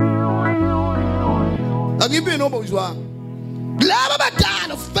akiphi noma uzwa laba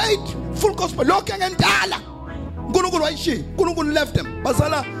abadala faithful gospel lokho ngendala uNkulunkulu wayishi uNkulunkulu left them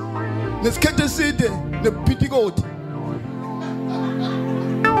basala nesikhethe eside nephithikoti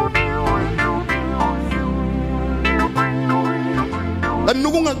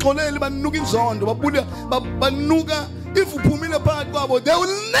banuka ungaxoleli banuka inzondo banuka if uphumile phakathi kwabo they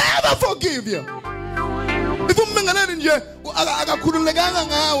will never forgive you if ummengaleli nje akakhululekanga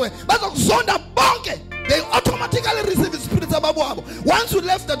ngawe bazokuzonda bonke they automatically receive the spirit ababo once you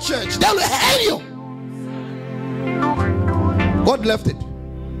left the church they will hate you God left it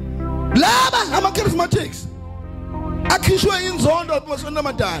laba ama charismatics akhishwe inzondo amasonto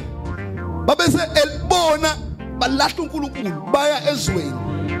amadala babese elibona balahla uNkulunkulu baya ezweni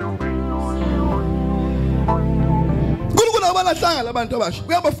uNkulunkulu abalahlanga labantu abasha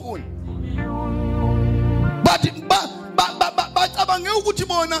kuyabafuna but bacabanga ukuthi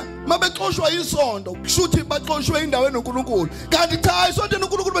bona kusho ukuthi baxoshwe indaweni noNkulunkulu kanti cha isonto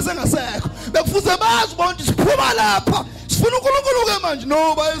noNkulunkulu bese ngasekho fuze bazi bonke siphuma lapha sifuna uNkulunkulu ke manje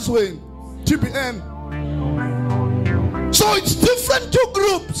no bayizweni TBM. So it's different two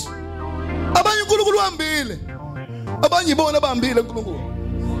groups. Abanye uNkulunkulu uhambile, abanye ibona abahambile uNkulunkulu.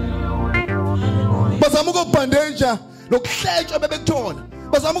 Bazama ukubhandeja lokuhletshwa bebekuthola,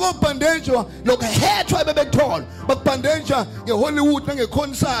 bazama ukubhandeja lokuhethwa bebekuthola, bakubhandeja ngeHollywood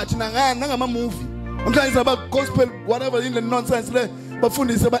nangeconcert nangama movie. Sometimes about gospel whatever in the nonsense le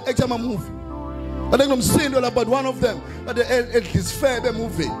bafundise ba act ama movie. But ngomsindo about one of them but this fair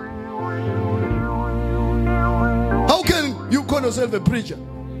movie. How can you call yourself a preacher?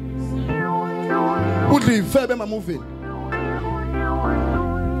 Would be fair be movie.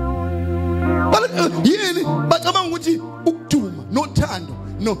 Yini bacabanga ukuthi ukuduma nothando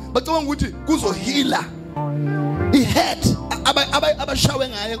no bacabanga ukuthi kuzohila ihead abashawe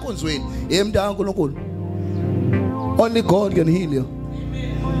ngaye enkonzweni emntaka kaNkulunkulu. Only God can heal you.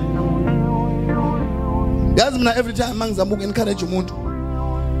 Yazi mina every time mangizama ukencourage umuntu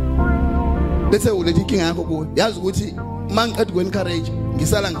bese ulethi inkinga yakho kuwe yazi ukuthi mangiqeda ukwencourage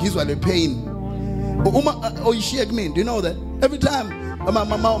ngisala ngizwa le pain uma oyishiye kimi. Do you know that every time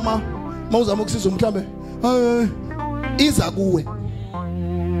mawuzama ukusiza mhlambe iza kuwe.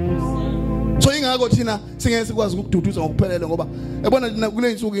 So ingakho thina singeke sikwazi ukududuza ngokuphelele ngoba yabona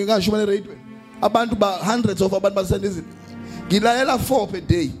kule insuku ngasho bane radio abantu ba hundreds of abantu basenda izinto ngilalela 4 per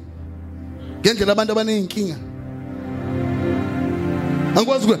day ngendlela abantu abanenkinga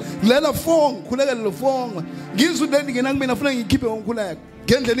angikwazi ngilalela 4 ngikhulekele lo 4 ngizwe lendi ngena kumina ufuna ngikhiphe ngokukhuleka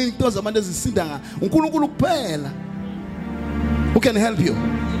ngendlela izinto zabantu ezisinda nga uNkulunkulu kuphela who can help you.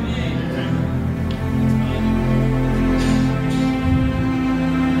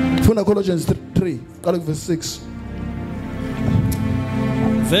 Colossians 3 verse 6.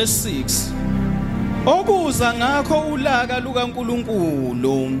 Verse 6. Okuza ngakho ulaka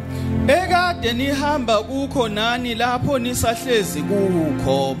lukaNkulunkulu ekade nihamba kukho nani lapho nisahlezi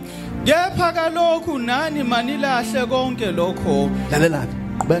kukho kepha kalokhu nani manilahle konke lokho. Lalela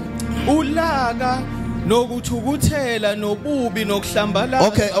qhubeka. Ulaka nokuthukuthela nobubi nokuhlambala.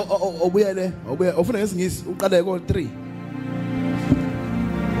 Okay obuyele ufuna ngesingisi uqale ko 3.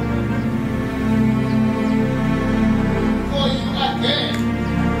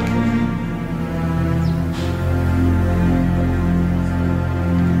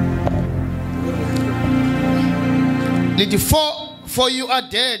 For you are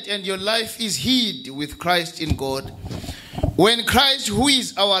dead and your life is hid with Christ in God. When Christ, who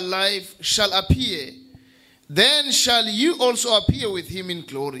is our life, shall appear, then shall you also appear with him in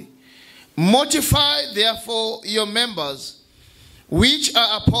glory. Mortify therefore your members which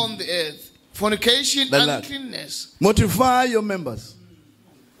are upon the earth, fornication, uncleanness. Mortify your members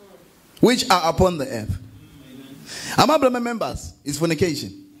which are upon the earth. Among my members is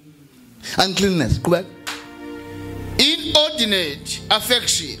fornication, uncleanness. Correct? Inordinate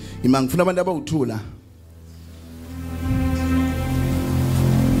affection. Imangifuna abantu abawuthula.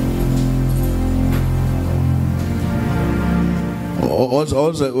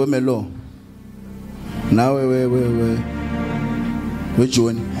 Also wemelo. Now we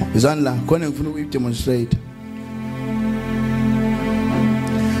join. Izanla khona ngifuna ukudemonstrate.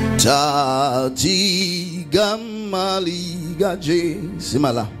 Tati gamali gaje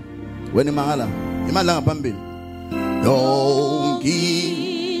simala. Wena mahala. Imala ngaphambili.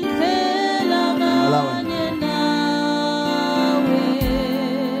 Yonki alawe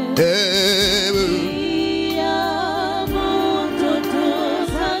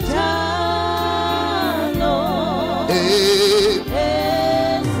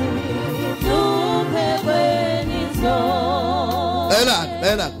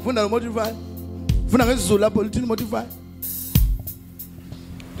ela funda motivate funda ngesizulu lapho lithini motivate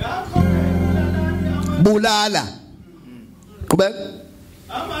bulala qhubeka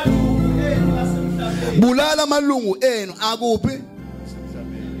bulala amalungu enu akuphi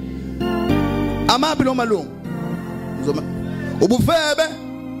amaphi lo malungu ubufebe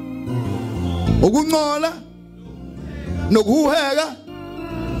ukuncola nokuheka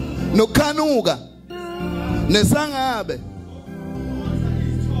nokukhanuka nesangabe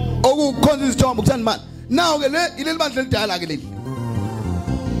okukhonza izithombo kuthanda manje nawo ke leli bandla elidala ke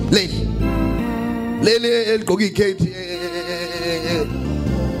leli eligqoka ikhethi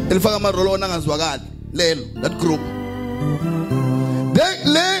elifaka amarolona angazwakali lelo that group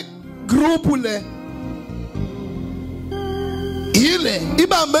le group le ile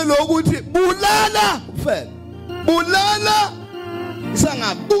ibambe lokuthi bulala ufela bulala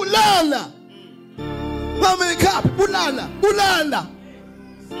isangabulala mamekaphi bulala.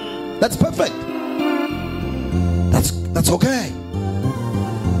 That's perfect. That's okay.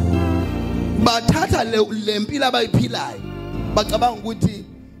 bathatha le mpilo abayiphilayo bacabanga ukuthi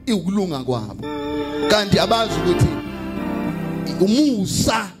iwukulunga kwabo kanti abazi ukuthi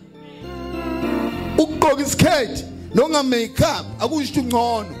umusa ukugqoka isikhethi nonga makeup akusho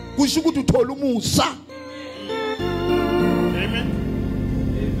ungcono kusho ukuthi uthola umusa. Amen.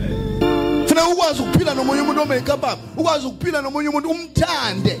 Funa ukwazi ukuphila nomunye umuntu omakeup up ukwazi ukuphila nomunye umuntu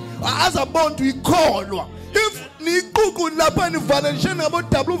umthande azabonda uyikholwa. If niquku lapha nivalentine ngabo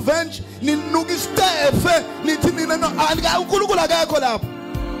double venge ninuka istefe nithi nina no uNkulunkulu akekho lapha.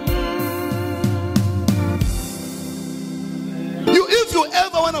 If you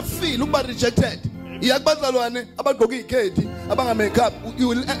ever want to feel ukuba rejected iyakubazalwane abagqoka izikhethi abanga makeup you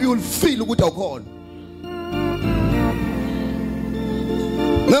will feel ukuthi awukhona.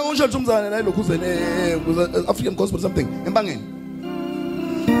 Na usho umzana la lokuzene African gospel something empangeni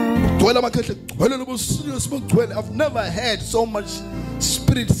gcwele amakhehle gcwele lobo serious gcwele. I've never had so much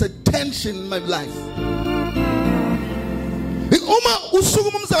spirit tension in my life. Uma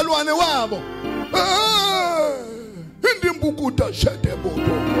usukuma umzalwane wabo indimbukuta shete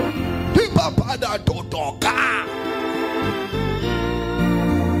bodo ipapada totoka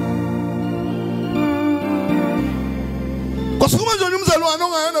kusukuma nje umzalwane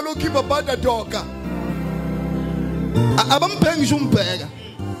ongayena lokhipa bada toka abamphengisha umbheka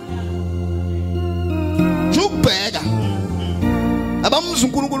jubheka abamuzwa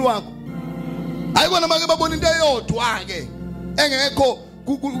uNkulunkulu wakho ayikona make babona into eyodwa ke engekho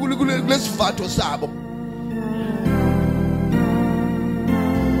kulesivatho sabo.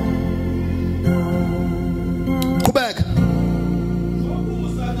 Kubeka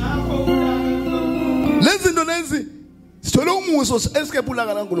lezinto lezi sithola umuso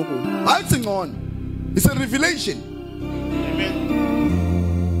esikephulaka la uNkulunkulu ayithi ngcono. It's a revelation.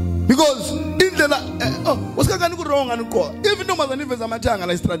 Amen. Because indlela usikakani kuronga niko even ntombazana iveza amathanga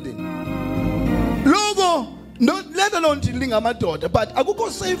la estradini logo no lento lonto lingamadoda but akukho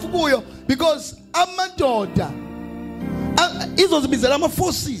safe kuyo because amadoda izozibizela ama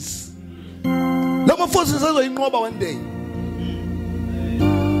forces lama forces azoyinqoba one day.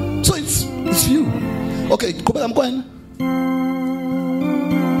 So it's you. Okay, qhubeka mkwena.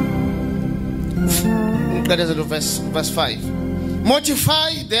 That is verse 5.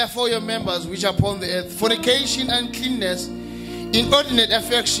 Mortify therefore your members which are upon the earth, fornication, uncleanness, inordinate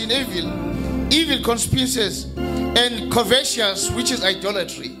affection, evil concupiscence, and covetous, which is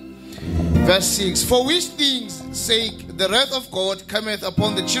idolatry. Verse 6. For which things sake the wrath of God cometh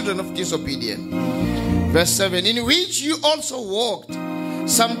upon the children of disobedience. Verse 7. In which you also walked,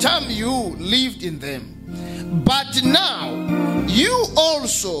 sometime you lived in them. But now you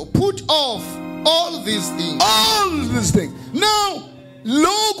also put off all these things. All these things. Now,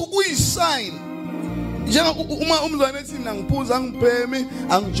 look, we sign. It's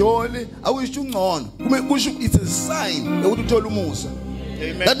a sign.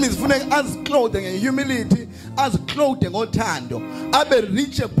 Amen. That means as clothing and humility, as clothing or tando, are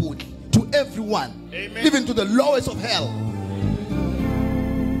reachable to everyone. Amen. Even to the lowest of hell.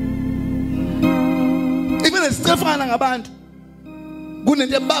 Even a Stefan and a band.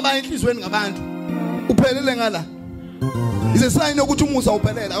 It's a sign of Umusa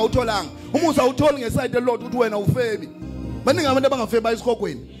Upelena, Autolang. Umusa Autoling aside the Lord to win our baby. But I'm never fair by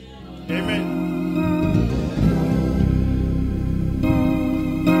Skokwin. Amen.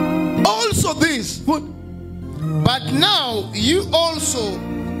 Also this, but now you also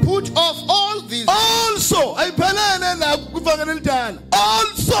put off all these. Also, I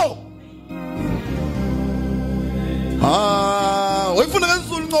also. Wefuna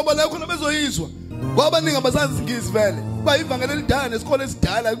kanzulu la khona bezoyizwa kwabaningi abasazi ngisi vele bayivangela elidala nesikole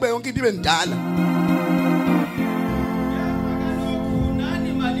esidala kube yonke into ibe ndala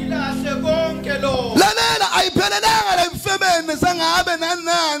nani mali lahle konke lo lalela ayiphelelanga la emfebeni sangabe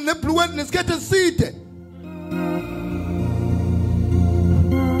nanani nebluwent nesikhethe eside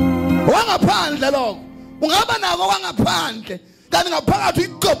wangaphandle lokho ungaba nako wangaphandle kanti ngaphakathi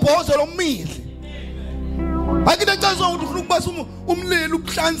igobhozo lomidli. Akide cazo ukuthi ufuna ukubasa umlilo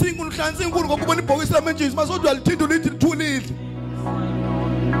ukuhlanza inkulu ngoba ubona ibhokisi lamanjisi masodwa lithinta lithi lithulile.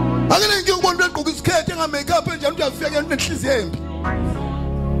 Akide ngike ubona begqoka isikhethe enga makeup enjani uyafika enenhliziyo embi.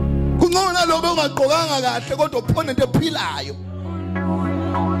 Kungcono lokho ungagqokanga kahle kodwa uphone into ephilayo.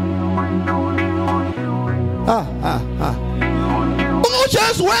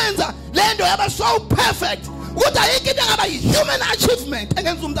 UJesu wenza lento yaba so perfect ukuthi ayikho into engaba human achievement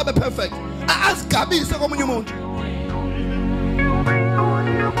engenza umuntu abe perfect. Asigabise komunye umuntu.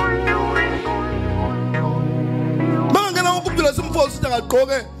 Bangena ukubudula simfosi ukuthi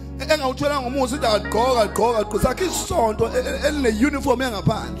akagqoke engawuthola ngomusa ukuthi akagqoka sakhe isonto eline uniform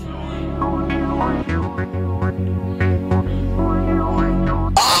engaphandle.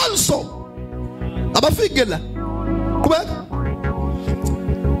 Also, abafike la. Kubeka.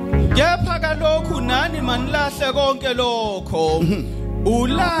 Kepha kalokhu nani manilahle konke lokho.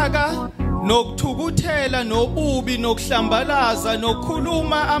 Ulaka nokuthukuthela nobubi nokuhlambalaza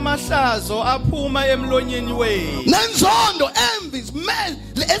nokukhuluma amahlazo aphuma emlonyeni wenu. Nenzondo, envy, man,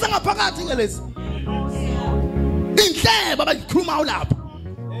 ezengaphakathi ke lezi. Inhleba abayikhuluma lapha.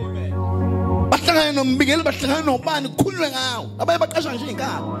 Amen. Bahlangana nombikeli, bahlangana nobani kukhulunywe ngawo. Abaye baqasha nje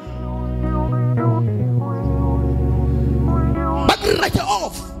inkaba. But write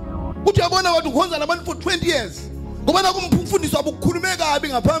off. Uthi yabona wathi ukhonza labantu for 20 years. Ngoba nakumfundiswa ukukhuluma kabi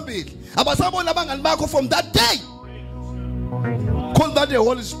ngaphambili. Abasabona abangani bakho from that day. Call that the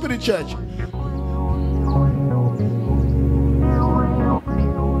Holy Spirit Church.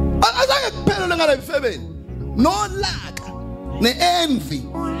 Azange kuphela ngala emfebeni. No lack, ne-envy.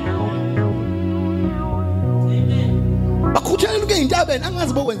 Bakhuthela ke intabeni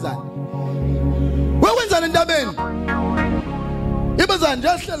angazi bokwenzani. Wekwenzani entabeni? Ibazani nje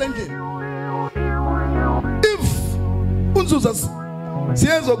ahlele endlini. If unzuza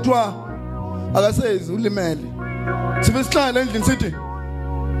siyenza kuthiwa akasezi ulimele. Sibe sihlala endlini sithi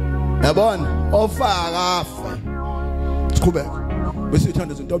yabona ofaka afa. Siqhubeka. Bese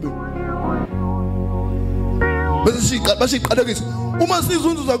ithanda izintabeni. Bese basiqalekisa uma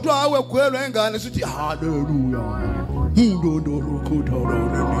sizunzuza kuthiwa hawe ugwelwa engane sithi haleluya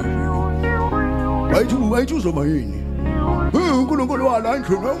wayithi uzoma yini uNkulunkulu wala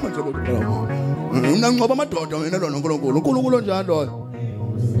endlini awumenzele kuqala mina ngcoba amadoda mina lo uNkulunkulu njalo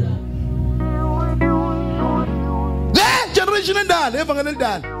le generation endala evangeli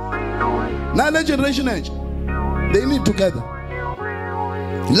endala nale generation entsha they need together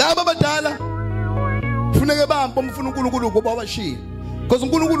laba abadala funeke bampa umfuna uNkulunkulu ngoba wabashiya because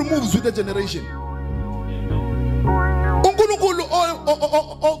uNkulunkulu moves with the generation. uNkulunkulu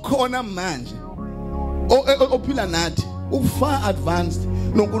okhona manje ophila nathi ufar advanced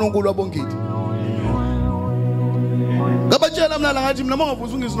noNkulunkulu wabongiti. Ngabatshela mina la ngathi mina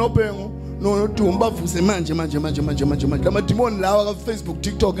mangavuza ungizinobhengu noDuma bavuse manje lamadimoni lawa ka Facebook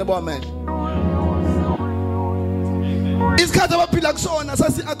TikTok ebawamehla. Isikhathi abaphila kusona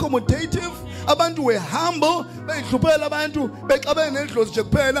sasi accommodative, abantu we humble, bayihluphela abantu bexabene nedlozi nje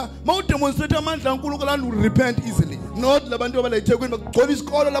kuphela. Mawudemonstrate amandla kaNkulunkulu and repent easily. Not labantu abalayithekweni bakugcola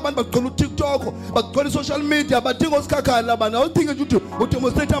isikolo labantu bagcola uTikTok, bagcola social media, badinga usikhakhala labantu. Awuthinge nje ukuthi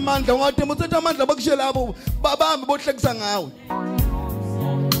udemonstrate amandla, ungademonstrate amandla bakushe labo babambe bohlekisa ngawe.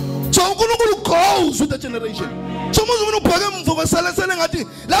 So uNkulunkulu goes with the generation. So muzumuna ubheke emva kwesele ngathi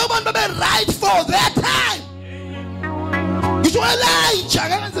labo bantu babe right for their time. Ngisho Elijah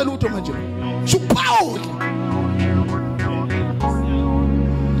akenze lutho manje. Shupaul.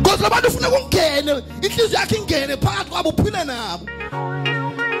 Because labantu ufuna ukungena, inhliziyo yakhe ingene phakathi kwabo uphile nabo.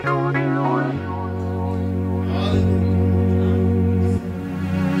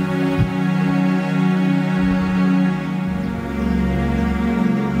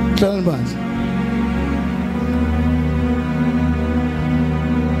 Hlala phansi.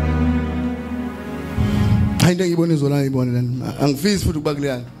 Into ngiyibona izolo ngiyibona lana. Angifisi futhi ukuba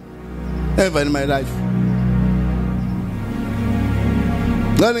kuleyana. Ever in my life.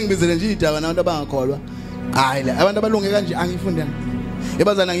 Ngale ngibizele nje idaba nabantu abangakholwa. Hayi la abantu abalunge kanje angifundela.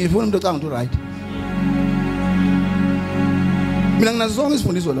 Ebazana ngifuna umuntu ocanga ukuthi right. Mina nginazo zonke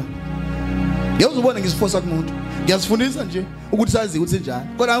isifundiso la. Ngiyazubona ngisiforce kumuntu. Ngiyasifundisa nje ukuthi sazi ukuthi njani.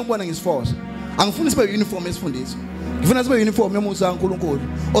 Kodwa angibona ngisiforce. Angifuni sibe uniform esifundisa. Ngifuna sibe uniform yomusa kaNkulunkulu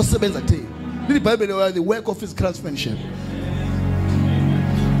osebenza kuthina. The Bible is the work of his craftsmanship.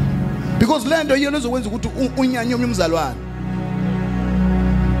 Because lento yena uzokwenza ukuthi unyanye umzalwane.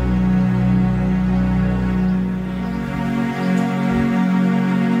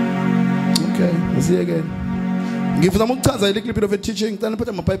 Okay, let's see again. Ngifuna ukuchaza ile clip of a teaching, ngicela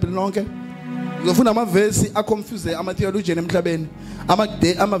niphethe amaBhayibheli nonke. Ngizofuna amavesi a confuse ama-theologian emhlabeni.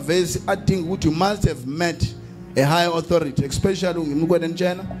 Amavesi adinga ukuthi you must have met a higher authority, especially ngimkwena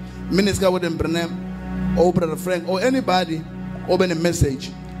njena, Minister Warden Brenem, or Brother Frank, or anybody open a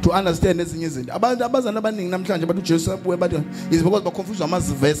message to understand ezinye izinto. Abantu abazana abaningi namhlanje bathi uJesu abuye bathi is because ba confuse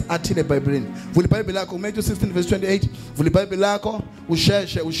ama-verse athile eBhayibhelini. Vula iBhayibheli lakho Matthew 16 verse 28. Vula iBhayibheli lakho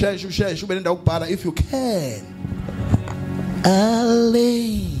usheshe ube nendawo ukubhala if you can. I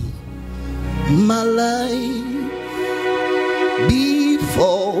lay my life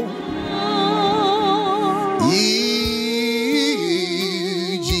before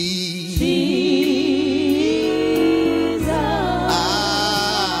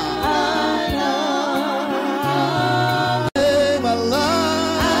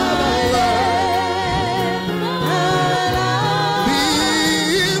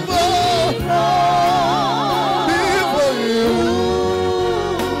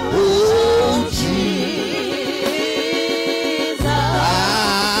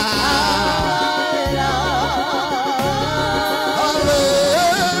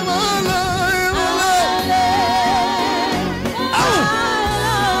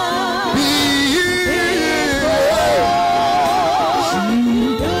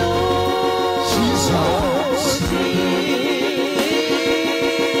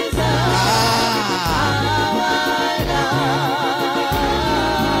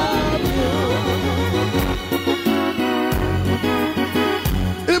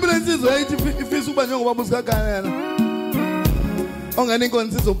insizwa yayithi ifisa uba njengobaba usikagana yena ongena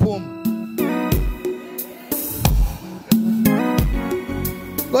inkonzo izophuma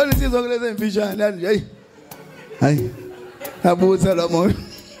kodwa insizwa kulezi emfishane yathi hey hayi abutha lo moya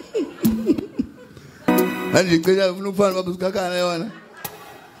manje ngicela ufuna ukufana baba usikagana yona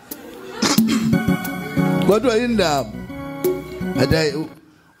kodwa indaba athi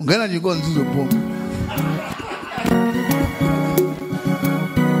ungena nje inkonzo izophuma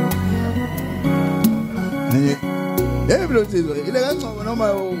hey bro sizwe ile kancoma noma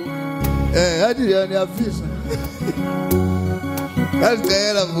yathi yafisa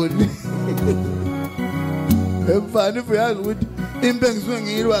yazicela futhi emfana if uyazi ukuthi impengisiwe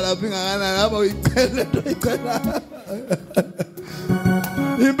ngiyilwa lapha ingakana ngaba uyicela into icela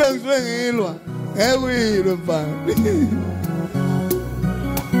impengisiwe ngiyilwa ngeke uyilwe mfana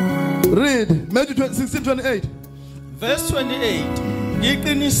read Matthew 16:28 verse 28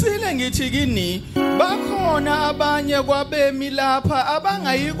 Ngiqinisile ngithi kini bakhona abanye kwabemi lapha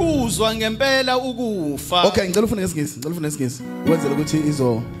abangayikuzwa ngempela ukufa. Okay, ngicela ufune ngesigisi. Wenzele ukuthi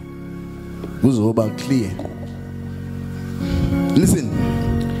kuzoba clear. Listen.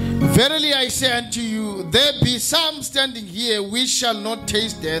 Verily I say unto you, there be some standing here which shall not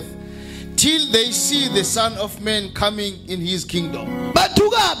taste death till they see the Son of Man coming in his kingdom.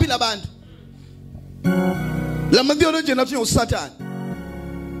 Bathukapi labantu. La theology nathi uSatan.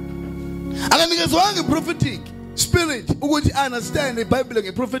 Akanikezwanga prophetic spirit ukuthi understand the Bible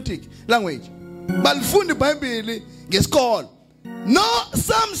nge prophetic language. Balifunda iBhayibheli ngesikolo. No,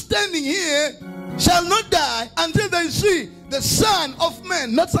 some standing here shall not die until they see the Son of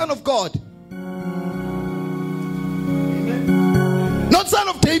Man, not Son of God. Not Son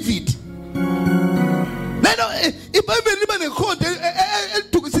of David. Neno iBhayibheli liba necode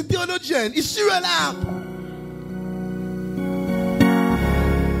elithukisa theologian ishiwe lapho.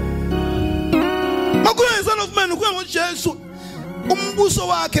 Makuya Son of Man kuya ngoJesu umbuso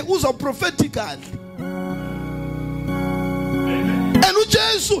wakhe uza prophetically. And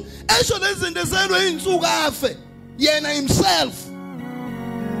uJesu esho lezinto ezelwe insuku afe yena himself.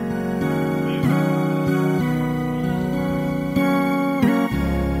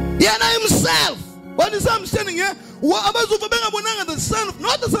 Yena himself. What is I'm standing here? Abazufa bengabonanga the Son of,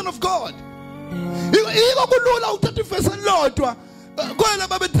 not the Son of God. Iko kulula uthatha ifesi lodwa khona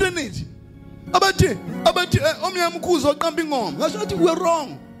babe Trinity. Abathi omnyamkhuzo oqamba ingoma. Ngasho ukuthi we are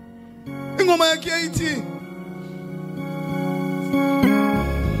wrong. Ingoma yakhe yayithi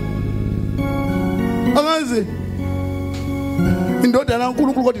Angazi indodana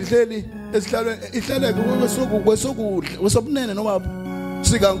kaNkulunkulu kodwa ihleli ihlaleke kwesokudla wesobunene noma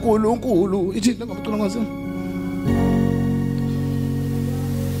sika uNkulunkulu ithi ngomculo ngase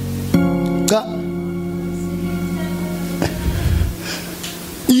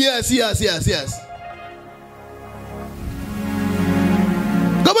cha yes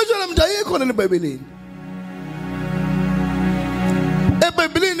Kabajala mntu ayikho le eBhayibhelini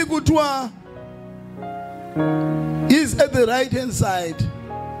eBhayibhelini kuthiwa is at the right hand side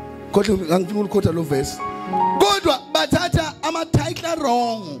kodwa angifuna ukukhotha lo verse kodwa bathatha ama title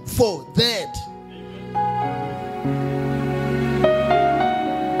wrong for that.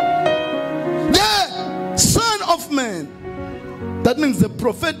 The Son of Man, that means the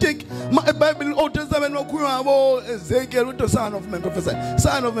prophetic Bible Old Testament wakhuluma Ezekiel with the Son of Man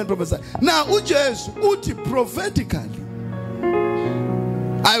prophesy. Now uJesu uthi prophetically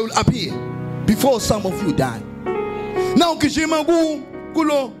I will appear before some of you die. Now kishima ku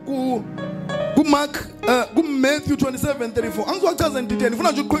Mark Matthew 27:34. Angizochaza ndithe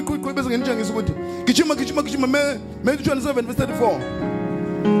ngifuna nje quick bese nginitshengisa ukuthi kishima Matthew 27 verse 34.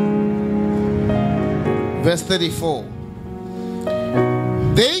 Verse 34.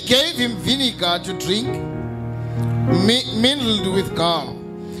 They gave him vinegar to drink, mingled with gall.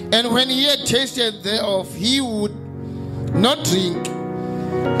 And when he had tasted thereof, he would not drink.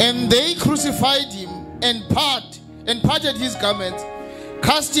 And they crucified him and parted his garments,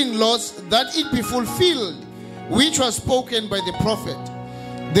 casting lots that it be fulfilled, which was spoken by the prophet.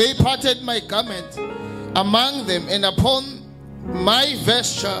 They parted my garment among them, and upon my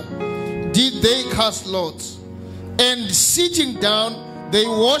vesture did they cast lots. And sitting down, they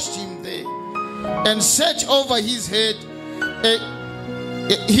washed him there, and set over his head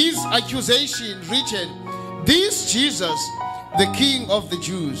his accusation written, this Jesus, the King of the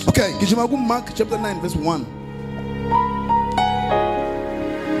Jews. Okay, Mark chapter 9 verse 1.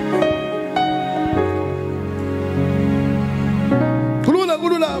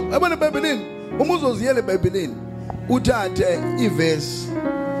 Kulula abana eBhayibhelini umuzoziyele eBhayibhelini uthathe iverse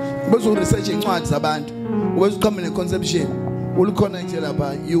bezo research incwadi zabantu ubezoqhamba neconception ul connect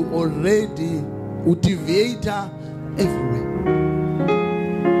lapha, you already deviate everywhere.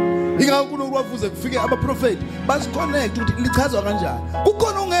 Ingakho ukwafuze kufike abaprofeti basiconnect ukuthi lichazwa kanjani.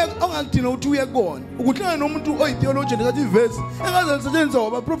 Kukhona ongakudina ukuthi uye kubona. Ukuhlangana nomuntu oyitheologian ngathi iverse engaze lisetshenziswa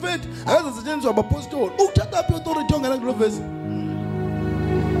abaprofeti, akaze lisetshenziswa abapostoli. Ukuthatha phi authority ongena kulo verse?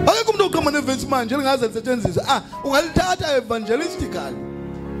 Akekho umuntu oqhamuka neverse manje engaze lisetshenziswa. Ungalithatha evangelistically.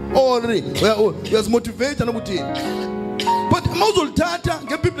 Or uyazimotivate nokuthini. But mawuzolithatha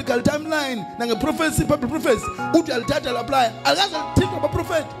ngebiblical timeline nangeprofecy, Bible prophecy, uthi alithatha apply, akaze lithinta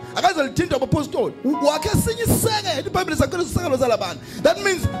abaprofeti, akaze lithinta abapostoli. Wakhe sinye iseke iBhayibheli sakho sisekelo zalabantu. That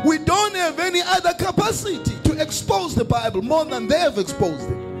means we don't have any other capacity to expose the Bible more than they have exposed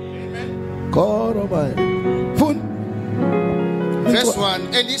it. Amen. God Almighty. Verse 1,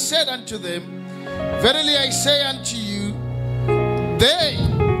 and he said unto them, verily I say unto you,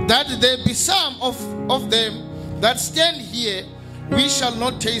 that there be some of them that stand here, we shall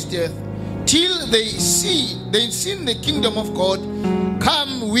not taste death, till they see the kingdom of God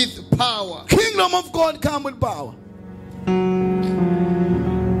come with power. Kingdom of God come with power. Amen.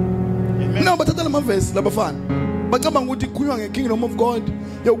 Now, but tell them a verse, labafana. But come on, what you kingdom of God?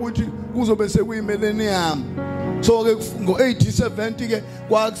 You would kuzobe sekuyimillennium. So go 80, 70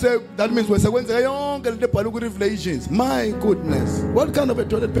 that means we're saying the Revelations. My goodness, what kind of a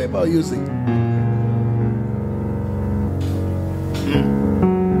toilet paper are you using?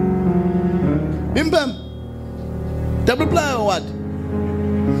 Imbem double ply or what?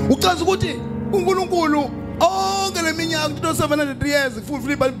 Ukazi ukuthi uNkulunkulu onke leminyaka 700 years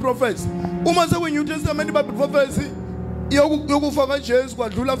fully Bible prophets. Uma sekweNew Testament Bible prophecy yokufa kaJesu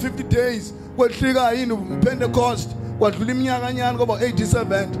kwadlula 50 days kwehlika yini Pentecost kwadlula iminyaka nyana ngoba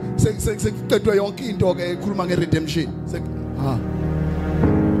 87 sekuqedwe yonke into ke ekhuluma ngeredemption.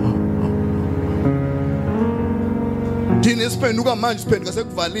 Thina siphenduka manje siphenduka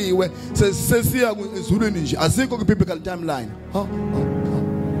sekuvaliwe sesiya ezulwini nje asikho ku biblical timeline.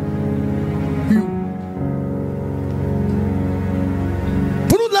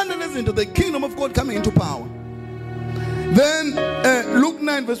 Into the kingdom of God coming into power. Then Luke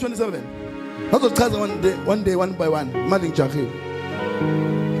 9 verse 27. That's what comes one day, one by one. Mading Jahil.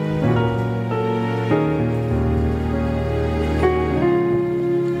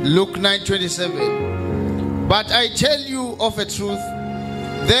 Luke 9:27. But I tell you of a truth,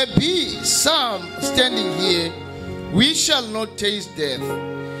 there be some standing here, we shall not taste death,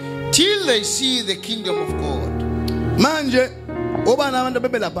 till they see the kingdom of God. Manje obana abantu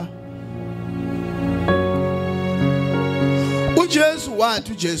bebelapha. uJesu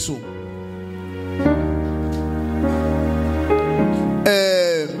wathi uJesu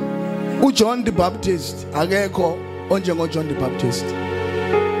uJohn the Baptist akekho onjengo John the Baptist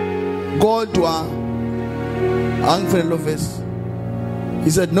kodwa angifele lo verse. He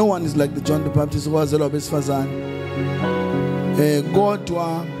said no one is like the John the Baptist owazelwa besifazane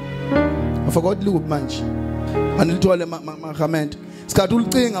kodwa I forgot look manje anilithole makhament sikhathi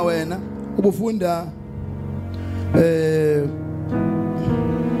ulicinga wena ubufunda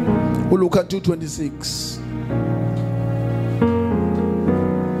Luke 2:26.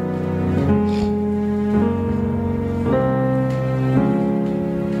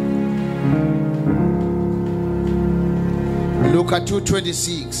 Luke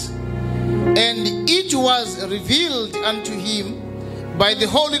 2:26. And it was revealed unto him by the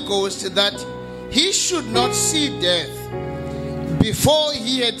Holy Ghost that he should not see death before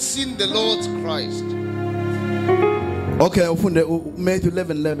he had seen the Lord's Christ. Okay, ufunde Matthew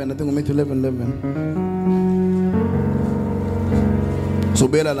 11:11. I think Matthew 11:11. So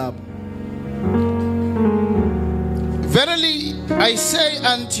bela lapho. Verily I say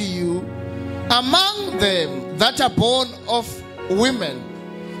unto you, among them that are born of women,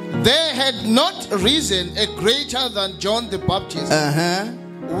 there had not risen a greater than John the Baptist.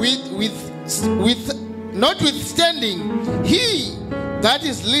 Notwithstanding, he that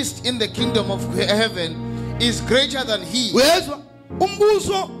is least in the kingdom of heaven is greater than he.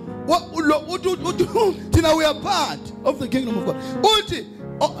 Umbuso tina we are part of the kingdom of God. Uthi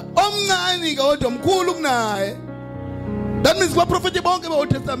omncane kodwa omkhulu kunaye. That means kwa prophet bonke be Old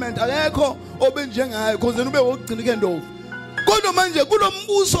Testament akekho obenjengayo because ube wokugcina ke ndovu. Kodwa manje kulo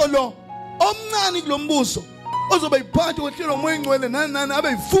mbuso lo omncane kulo mbuso ozobe yiphathi wehlelo moya ingcwele nani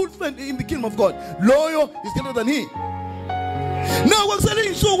abe full friend in the kingdom of God. Loyo is greater than he. Now kwakusele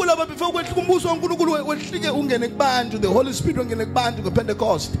insuku lapha before kwehlika umbuso kaNkulunkulu wehlike ungene kubantu, the Holy Spirit ungene kubantu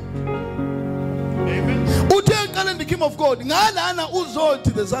ngePentecost. Amen. Uthe qala in the kingdom of God ngalana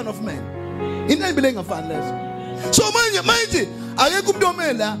uzothi the son of man. Into ayibile ngafani lezo. So manje akekho umuntu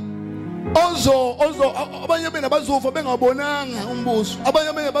omela Also abanye benabazofa bengabonanga umbuso,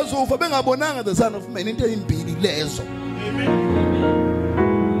 abanye benabazofa bengabonanga the Son of Man. Into ezimbili lezo.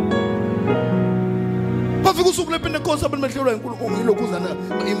 Bafika usuku lePentecost abantu behlelwa iNkulunkulu ngilokhu uzana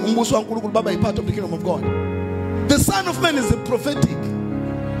umbuso kaNkulunkulu baba part of the kingdom of God. The Son of Man is a prophetic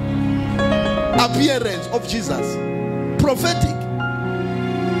appearance of Jesus. Prophetic.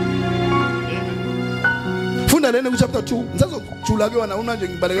 Funda lena ku chapter 2. Ngizazojula kuyona uma nje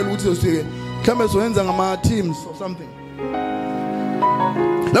ngibalekela ukuthi usike mhlambe soyenza ngama teams or something.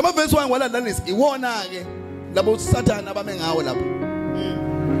 Lama verse wangwala lanisi iwona ke labo Satan abame ngawo lapho.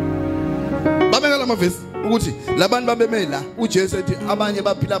 Babeka lama verse ukuthi labantu babemela uJesu ethi abanye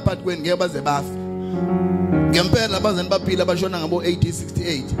baphila phakathi kweni ngeke baze bafe. Ngempela abazali baphila bashona ngabo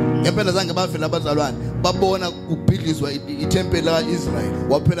 8068. Ngempela zange bavela abazalwane babona kubhidlizwa iTemple laIsrael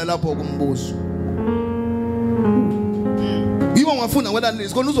waphela lapho kumbuso. Yiwo ngafuna ngwala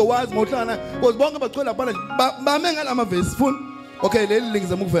lezi khona uzowazi mawuhlana because bonke bachwela bhala bame ngalama verse funa. Okay leli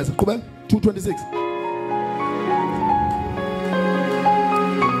lingizama ukuveza qhubeka 2:26.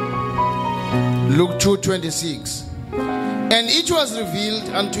 Luke 2:26. And it was revealed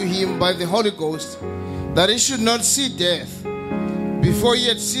unto him by the Holy Ghost that he should not see death before he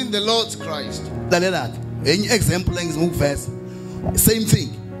had seen the Lord's Christ. Lalela enye example engizama ukuveza. Same thing.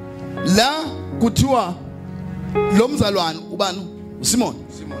 La kuthiwa lo mzalwane ubani uSimon.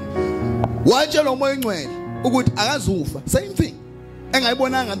 Watshela umoya engcwele ukuthi akazufa. Same thing.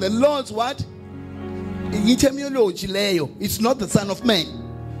 Engayibonanga the Lord's what? Terminology leyo. It's not the Son of Man.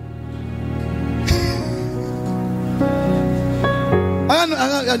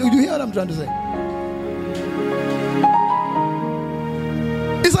 Do you hear what I'm trying to say?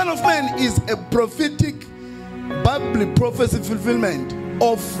 The Son of Man is a prophetic Bible prophecy fulfillment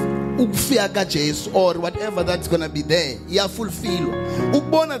of ukufika Jesu or whatever that's going to be there. Ya fulfill.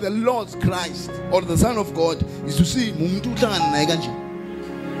 Ukubona the Lord Christ or the Son of God is to see umuntu uhlangana naye kanje.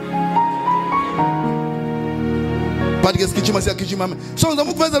 But ke sikichima siyakhichima. So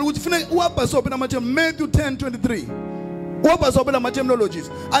ngizama ukuveza ukuthi funa uwabhasa opena Matthew 10:23. Uwabhasa my terminologies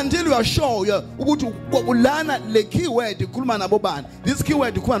until you are sure ukuthi ulana le keyword ikhuluma nabo bani. This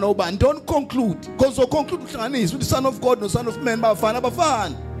keyword ikhuluma nabo bani. Don't conclude because so conclude uhlanganise with the Son of God no Son of Man bafana.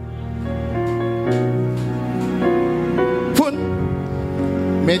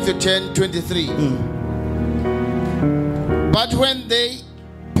 Matthew 10:23. But when they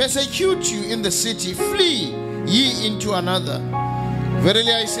persecute you in the city, flee ye into another.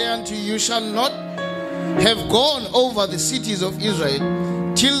 Verily I say unto you, shall not have gone over the cities of Israel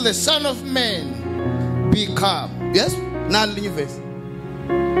till the Son of Man be come. Yes? Now the verse.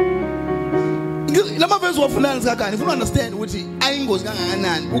 Lama verse wafuna ngakani. If you understand ukuthi ayingozi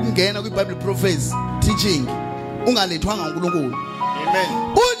kangakanani ukungena kwiBible prophecy teaching ungalethwanga uNkulunkulu. Amen.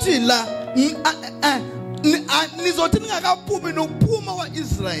 Uthi la nizothi ningakaphumi nokuphuma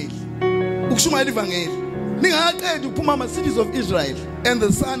kwaIsrael ukushumayela ivangeli. Ningaqedi ukuphuma ama cities of Israel and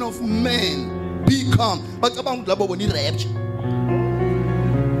the Son of Man become. Bacabanga labo bona irapture.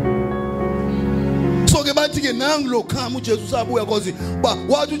 So ke bathi ke nangulo khama uJesu sabuya because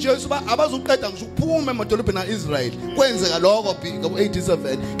wathi uJesu abazoqeda ngisho ukuphuma emadolobheni aIsrael. Kwenzeka lokho ngo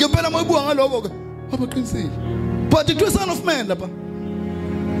 87. Ngempela mayibuka ngaloko ke abaqinisile. But the Son of Man lapha.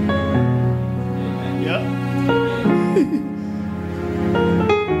 Yeah.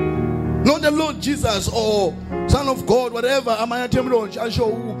 Not the Lord Jesus or Son of God, whatever amanye terminology I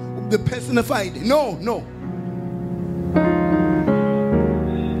show the personified. No.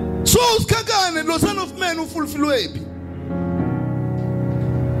 So usikakane lo Son of Man ufulfillwe phi?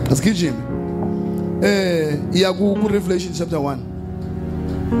 Asikijimi. Iya ku Revelation chapter 1.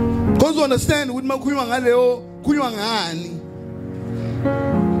 Because you understand ukuthi makhulunywa ngaleyo kunywa ngani.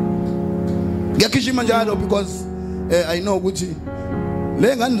 Ngiyakijima njalo because I know ukuthi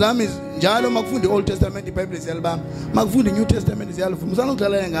le ngani zami njalo makufunda iOld Testament iBible siyalibamba makufunda iNew Testament siyalifunda musana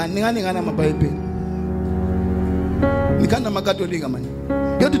ukudlala ngani amaBhayibheli nikhanda amaKatolika manje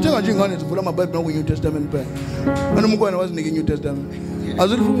ngiyathenga nje ingane zivula amaBhayibheli noku New Testament phela manomkwana wazinike iNew Testament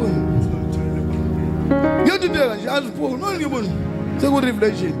azilifuni ngiyathenga nje azifuni manje ngibona seku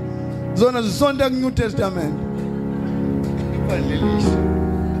Revelation zona zisonta ku New Testament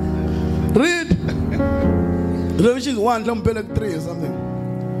read Revelation 1 mhlawumbe 3 or something.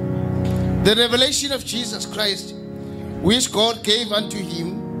 The revelation of Jesus Christ, which God gave unto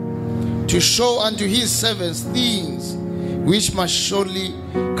him to show unto his servants things which must surely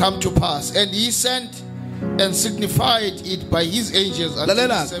come to pass. And he sent and signified it by his angels unto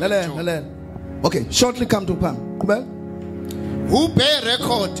his servant John. Okay, shortly come to pass. Who bear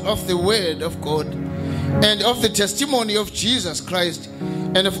record of the word of God and of the testimony of Jesus Christ,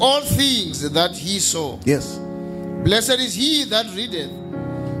 and of all things that he saw. Yes. Blessed is he that readeth,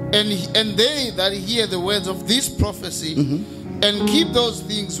 and they that hear the words of this prophecy, and keep those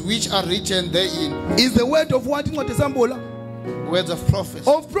things which are written therein. Is the word of what? Words of prophecy.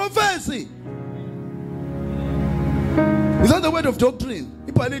 Of prophecy. Is that the word of doctrine?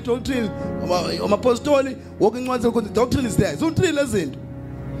 Ipali doctrine, apostolic, walking ones, the doctrine is there. So three lessons.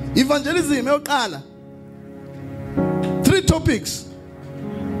 Evangelism, three topics.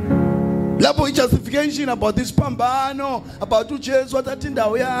 Lapho justification about this pambano, about Jesus, what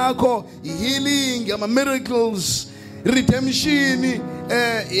atindawo yakho, healing, miracles, redemption,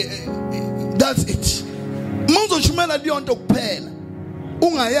 that's it. Monzo shumela liyonto kuphela.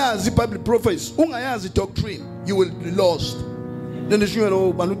 Ungayazi Bible prophecy, ungayazi doctrine, you will be lost. Then the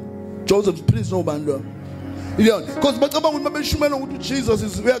shumela bantu Joseph Prince no bantu. Because Jesus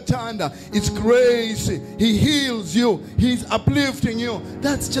is uyakuthanda, it's grace, he heals you, he's uplifting you.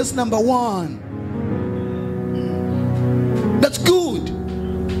 That's just number one. That's good,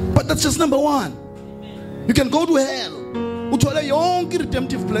 but that's just number one. You can go to hell. Uthola yonke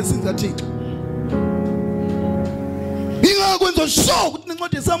redemptive blessings that it.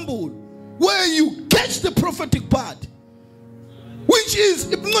 Where you catch the prophetic part, which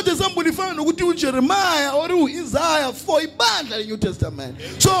is if not somebody found Jeremiah or Isaiah for Ibanda in the New Testament.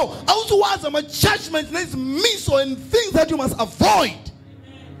 So I also want some judgment, nice miso and things that you must avoid.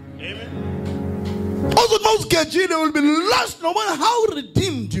 Amen. Also, most Gajile will be lost no matter how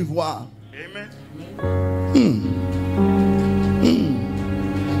redeemed you are. Amen.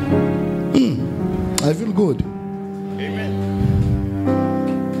 I feel good. Amen.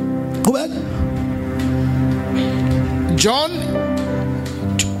 Go back. John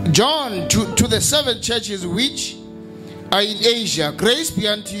to the 7 churches which are in Asia, grace be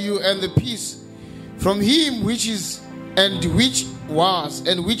unto you and the peace from him which is and which was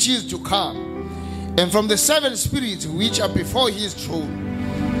and which is to come, and from the 7 spirits which are before his throne,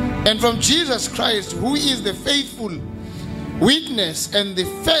 and from Jesus Christ, who is the faithful witness and the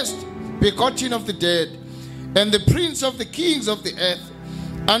first begotten of the dead, and the prince of the kings of the earth,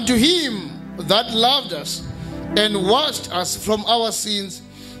 unto him that loved us and washed us from our sins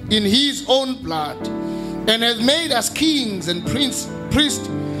in his own blood, and hath made us kings and priests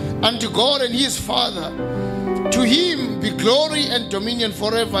unto God and his Father. To him be glory and dominion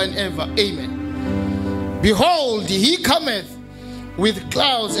forever and ever. Amen. Behold, he cometh with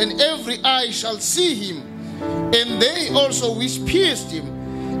clouds, and every eye shall see him, and they also which pierced him,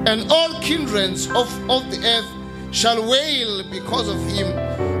 and all kindreds of the earth shall wail because of him.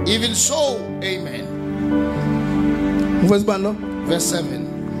 Even so, amen. Verse 7.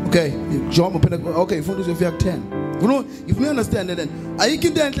 Okay, John. Okay, if you have 10. If you understand it, then I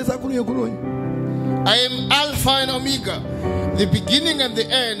am Alpha and Omega, the beginning and the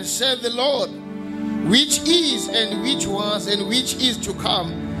end, said the Lord, which is and which was and which is to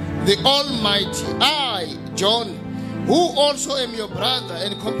come, the Almighty. I, John, who also am your brother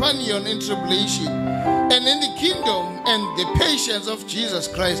and companion in tribulation, and in the kingdom and the patience of Jesus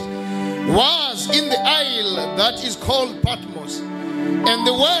Christ, was in the isle that is called Patmos, and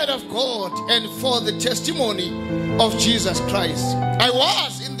the word of God, and for the testimony of Jesus Christ. I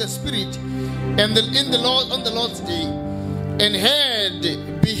was in the Spirit and in the Lord on the Lord's day, and heard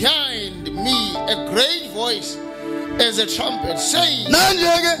behind me a great voice as a trumpet saying,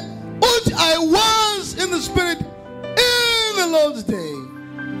 I was in the Spirit in the Lord's day.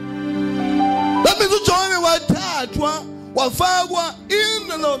 That means wafagwa in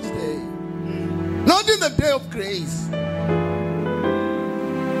the Lord's day, not in the day of grace.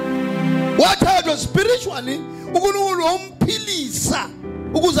 What happened spiritually?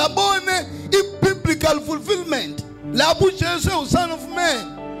 Ukuzabone biblical fulfillment. Labu Jesus, Son of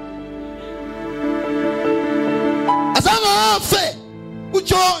Man. Asanga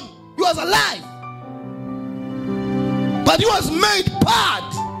John, he was alive, but he was made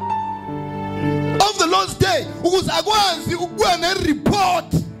part of the Lord's day. Ukuzakwazi ukuba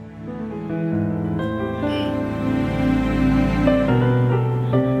ne-report.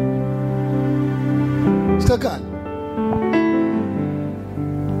 Skakani.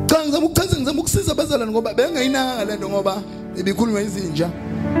 Ngizama ukusiza abazalwane ngoba bengayinaka lento ngoba ibikhulunywa izinja.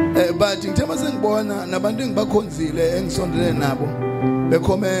 But ngithema sengibona nabantu engibakhonzile engisondelene nabo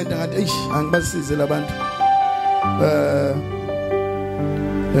bekhomenta ngathi eish angibasize labantu.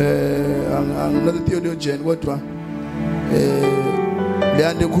 Another theologian kodwa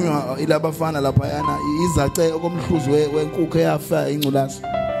leyanto ekhunywa ilabafana lapha yana izace okomhluzi wenkukhu eyafa ingculazi.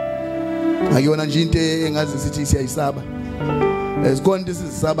 Akuyona nje into engazi sithi siyayisaba. Esikhona into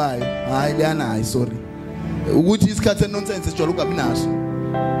sizisabayo hayi leyana hayi sorry ukuthi isikhathi nonsense sijwala ungabi naso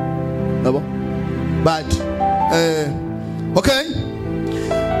yabo. But okay.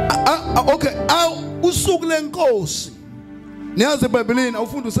 Okay, usuku lenkosi. Niyazi eBhayibhelini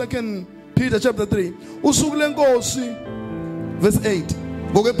awufunda u2 Peter chapter 3. Usuku lenkosi verse 8.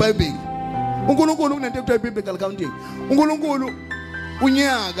 Ngokwebhayibheli. uNkulunkulu kunento ekuthiwa biblical counting. uNkulunkulu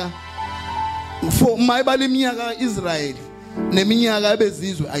unyaka for mayibala iminyaka kaIsrael neminyaka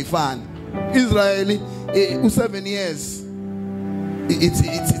yabezizwe ayifani. Israel u7 years.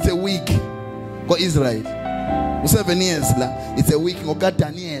 It's a week for Israel. U7 years la it's a week ngoka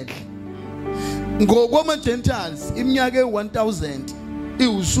Daniel. Ngokwama Gentiles iminyaka e1000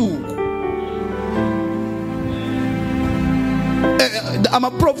 iusuku. I'm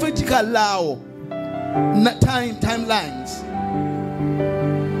a prophetical law timelines.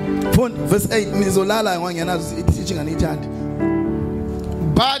 Verse 8 nizolala ngiyana teaching anithandi.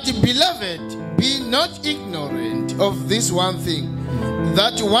 But beloved, be not ignorant of this one thing,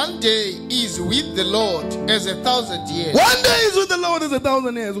 that one day is with the Lord as 1,000 years. One day is with the Lord as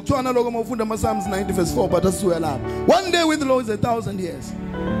 1,000 years. Ukuthiwa lokho mawufunda Psalms 90 verse 4 but asiwe lapha. One day with the Lord is 1,000 years.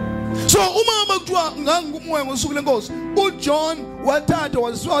 So uma kuthiwa ngangumuya ngosuku lenkosi, uJohn wathatha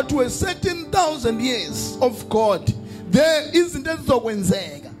wasiwa to a certain 1,000 years of God. There izinto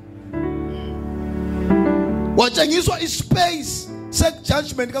ezizokwenzeka. Watshengiswa ispace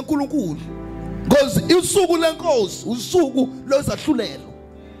se-judgment kaNkulunkulu. Because usuku lenkosi usuku lozahlulelo.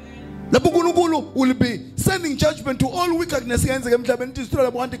 Lapho uNkulunkulu will be sending judgment to all wickedness yenzeke emhlabeni destroy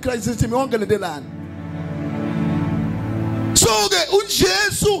labo antichrist system yonke lentelana. So ke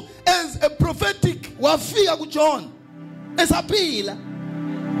uJesu as a prophetic wafika kuJohn esaphila.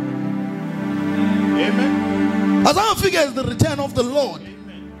 Amen. Azafika as the return of the Lord.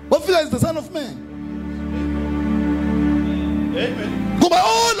 Wafika as the Son of Man. Amen. Kuba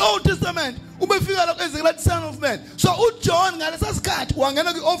all Old Testament ubefika lapho ezekela Son of Man. So uJohn ngalesa sikhathi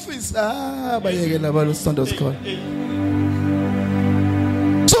wangena kwioffice bayeke laba lo Sunday school.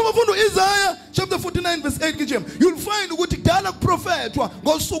 So mfundo Isaiah chapter 49 verse 8 kijem you'll find ukuthi kudala kuprofetwa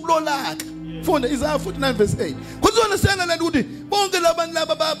ngosuku lolaka. Funda Isaiah 49 verse 8. Kuzona sena la ukuthi bonke labantu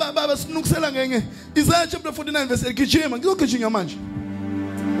laba sinukisela ngenge Isaiah chapter 49 verse 8 kijema ngizogijinga manje.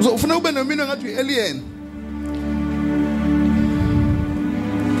 Uzofuna ube nomino ngathi alien.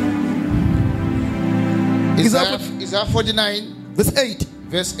 Isaiah 49 verse 8.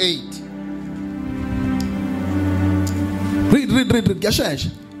 verse 8. Read. Gashasha.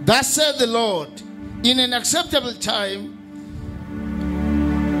 Thus said the Lord, in an acceptable time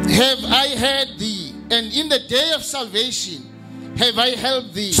have I heard thee, and in the day of salvation have I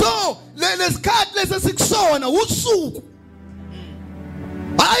helped thee. So let's sikusona usuku.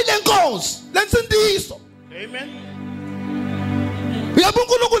 Hayi lenkosi, lensindiso. Amen. Uyabona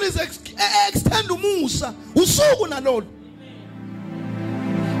uNkulunkulu is extend umusa usuku nalolo.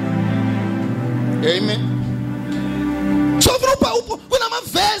 Amen. So kunama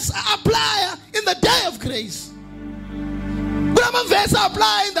verse apply in the day of grace. Kunama verse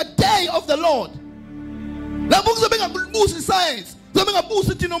apply in the day of the Lord. Lapho kuzobe ngabusi science, kuzobe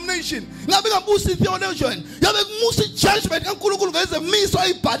ngabusi denomination, ngabe ngabusi theologian, yabe kumusi judgment kaNkulunkulu ngezemiso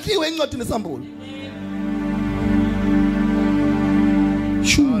ayibhadliwe encwadini esambulo.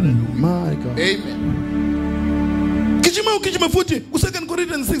 My God. Amen. Ukijima futhi ku2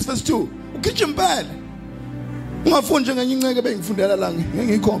 Corinthians 6 verse 2. Ukijima phela. Ungafundi ngenye inceke bengifundela la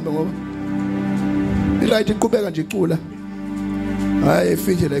ngiyikhombe ngoba. Right iqhubeka nje icula. Hayi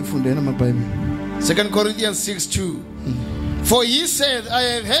efike la ekufundeni amaBhayibheli. 2 Corinthians 6:2. For he said, I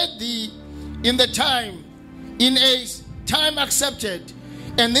have heard thee in a time accepted,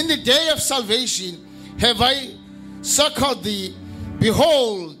 and in the day of salvation have I succored thee.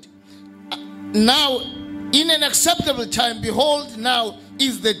 Behold, now in an acceptable time, behold, now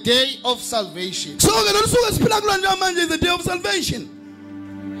is the day of salvation. So is the day of salvation.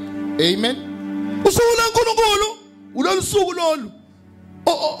 Amen. Usuku laNkulunkulu ulolusuku lolu.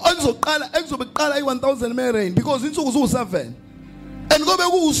 Ekuzobeqala i1000 merain because insuku zu7. And ngobe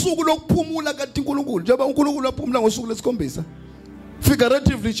kuusuku lokuphumula kathi uNkulunkulu njengoba uNkulunkulu waphumula ngosuku lesikhombisa.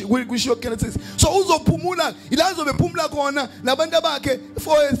 Figuratively kusho Genesis. So uzophumula ila uzobephumula khona nabantu abakhe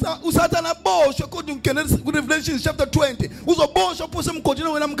for uSathana boshwe according to Revelation chapter 20. Uzoboshwa phose emgodini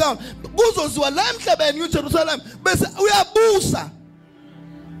wena mkama. Kuzoziwa la emhlabeni uJerusalem bese uyabusa.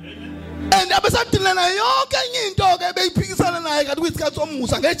 And abesadilana yonke enye into ke beyiphikisana naye kanti kwisikhathi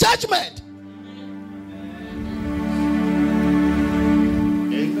somusa ngejudgment.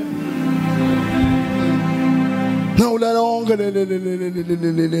 Now la lonke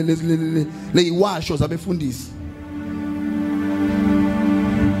le iwasho zabefundisi.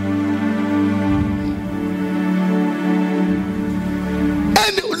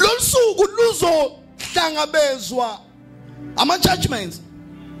 lolusuku luzohlangabezwa ama judgments.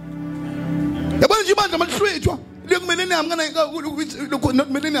 Yabona nje ibandla malihlwithwa likumillennium not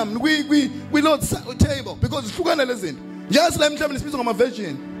millennium we Lord's table because ihlukana lezinto. Just la emhlabeni sibizwa ngama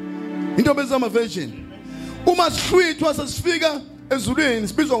virgin. Into bezama ama virgin. Uma sihlwithwa sesifika ezulwini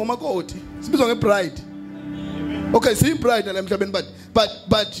sibizwa ngomakoti. Sibizwa ngebride. Okay, see bride la emhlabeni but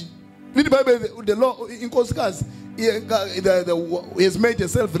in the Bible the law inkosikazi he has made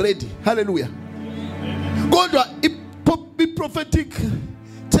herself ready. Hallelujah. Kodwa i prophetic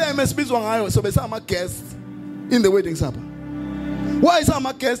term esibizwa ngayo so besama guests in the wedding supper. Why is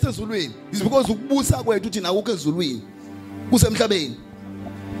ama guests ezulwini? It's because ukubusa kwethu thina akukho ezulwini. Kusemhlabeni.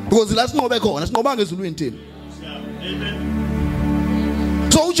 Because la sinqobe khona, sinqobanga ezulwini thina. Amen.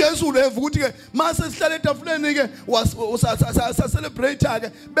 So uJesu ulevu ukuthi ke mase sihlale etafuleni ke sa celebrate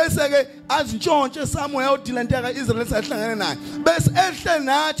ke bese ke azintshontshe somewhere odilanteka Israel sahlangana naye. Bese ehle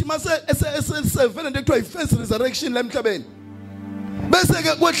nathi mase esevela into ekuthiwa i-first resurrection la emhlabeni. Bese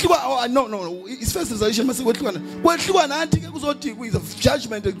ke kwehluka no it's first resurrection mase kwehluka nathi ke kuzothi ku the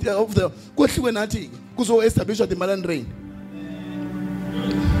judgment of the kwehluke nathi kuzo establish the millennial reign.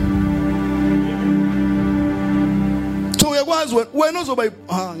 Uyakwazi wena ozoba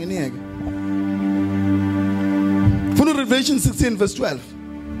nginiyeke. Funa Revelation 16 verse 12.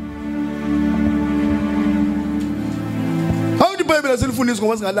 How the Bible asilifundisa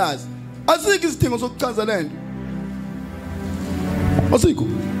ngoba singalazi. Asikho isidingo sokuchaza lento. Asikho.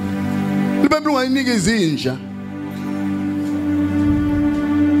 Le Bible ungayinika izinja.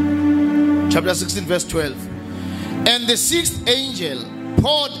 Chapter 16 verse 12. And the sixth angel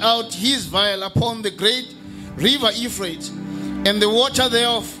poured out his vial upon the great river Euphrates, and the water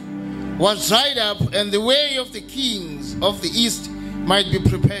thereof was dried up, and the way of the kings of the east might be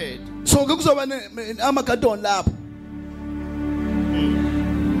prepared. So kuzoba amagadon lapho.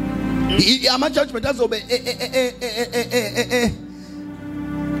 Ama judgment azobe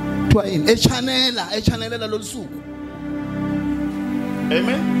twine echanela lolusuku.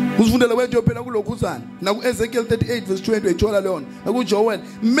 Amen. Usifundela wethu phela kulokhuzana na ku Ezekiel 38 verse 20 ejola lona na ku Joel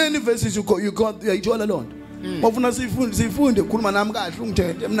many verses you got ejola lona. Mafuna sifunde ukukhuluma nami kahle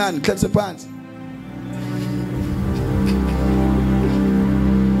ungithethe emnandi ngihlalise phansi.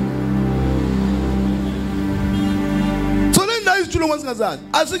 So lenda isithulo ngosingazazi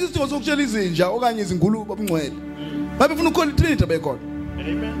asikho isidingo sokutshela izinja okanye izingulube obungcwele. Babefuna ukukhola iTrinity bekhona.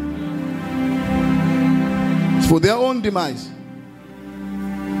 Amen. For their own demise.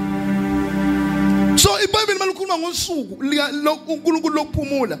 So iBhayibheli malikhuluma ngosuku uNkulunkulu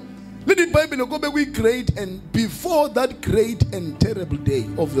lokuphumula. Let the Bible go back with great and before that great and terrible day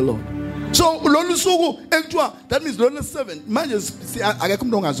of the Lord. So lolu suku ekuthiwa that means lolu 7 manje akekho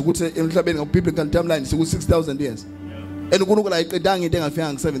umuntu ongazi ukuthi emhlabeni ngobiblical timeline siku 6000 years. And uNkulunkulu ayiqedanga into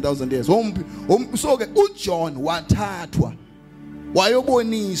engafika nge 7000 years. So ke uJohn wathathwa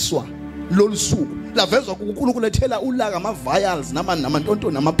wayoboniswa lolu suku. Lavezwa uNkulunkulu ethela ulaka ama vials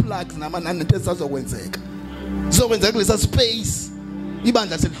namantonto nama plugs namananto esazokwenzeka. Sizokwenzeka kulesa space.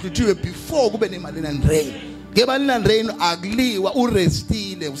 Ibandla selihluthiwe before kube nemalini rain. Ngemalini rain akuliwa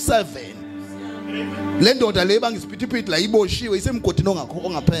urestile u7. Le ndoda le bangisiphithi la iboshiwe isemgodini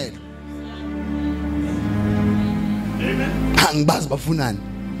ongaphela. Amen. Angibazi bafunani.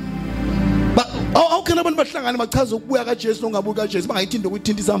 Ba awukho abantu bahlangana bachaza ukubuya kaJesu nongabuyi kaJesu bangayithinta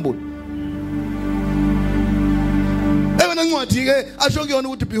ukuthinta isambulo. Ewena ncwadi ke asho kuyona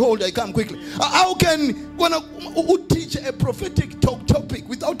ukuthi behold I come quickly. How can kona teach a prophetic topic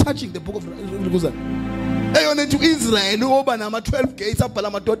without touching the book of Revelation? Eyona to Israel oba nama 12 gates abhala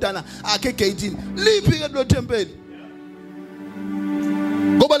amadodana akhe gateini. Liphi ke lo temple?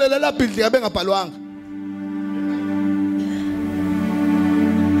 Ngoba lela building abengabhalwanga.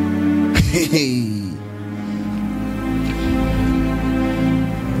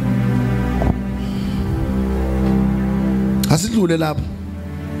 Asidlule lapho.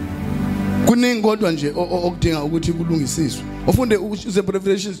 Kuningi kodwa nje okudinga ukuthi kulungisiswe. Ufunde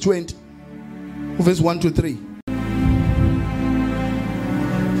Revelation 20 verse 1 to 3.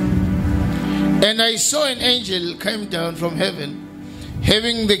 And I saw an angel come down from heaven,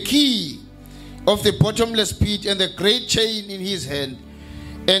 having the key of the bottomless pit and the great chain in his hand.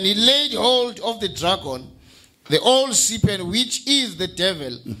 And he laid hold of the dragon, the old serpent, which is the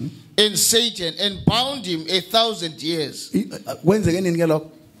devil and Satan, and bound him 1,000 years. Kwenzeke nini ke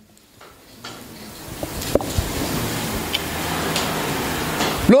lokho?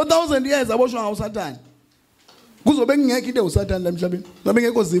 Lo 1,000 years aboshwa ngawuSathane. Kuzobe kungekho into uSathane la emhlabeni. Kuzobe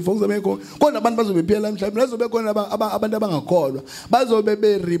ngekho zifo, kuzobe ngekho. Kodwa abantu bazobe phela emhlabeni. Bazobe khona abantu abangakholwa. Bazobe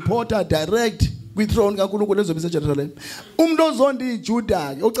be reporter direct kwi-throne kaNkulunkulu ezobe eseJerusalem. Umuntu ozonda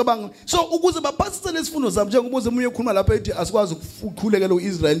iJuda ke ocabanga so ukuze baphasise lesifundo zabo njengoba uzemuye ukhuluma lapha ethi asikwazi ukukhulekela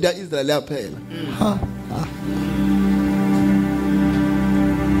uIsrael into yaIsrael yaphela.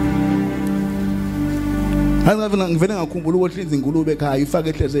 Ngavena ngivele ngakhumbula ukuhlinza ingulube ekhaya ifake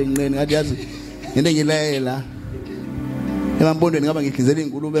ehleze enqeni ngathi yazi into engilayela emambondweni ngaba ngihlinzela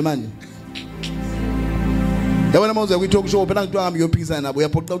ingulube manje. Yabona mawuze kwi-talk show phela ngithiwa ngihambe uyophikisana nabo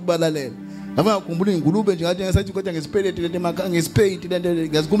uyaphoqa ukubalalela. Ngavanga ngikhumbula ingulube nje ngathi ngisathi kodwa ngesipeleti lento emakhaya ngesipeleti lento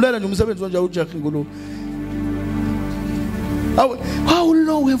ngiyazikhumbula nje umsebenzi wanje uJack ingulube. How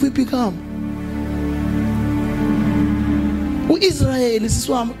low have we become? uIsrael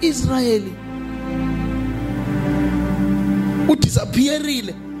siswami Israel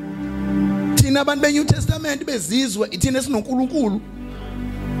udisappearile. Thina abantu beNew Testament bezizwe ithina esinoNkulunkulu.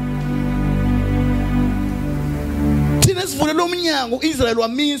 Thina sivulele umnyango uIsrael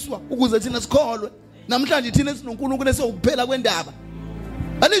wamiswa ukuze thina sikholwe. Namhlanje thina esinoNkulunkulu esewukuphela kwendaba.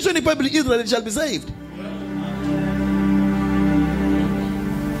 Alisho in the Bible Israel shall be saved.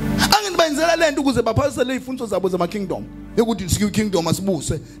 Angibenzela lento ukuze baphasisele izifundiso zabo zama kingdom. Ukuthi siku kingdom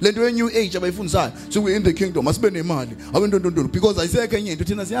asibuse lento ye new age abayifundisayo so we in the kingdom asibe nemali abantondondolo because ayisekho enye into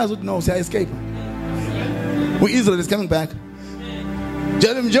thina siyazi ukuthi no siya escape. Israel is coming back.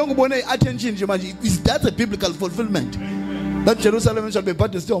 Njengobona iattention nje manje is that a biblical fulfillment that Jerusalem shall be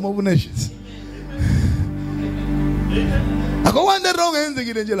part of the home of nations. Akho wrong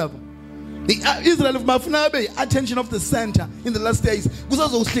enzekile nje lapha. Israel mafuna abe attention of the center in the last days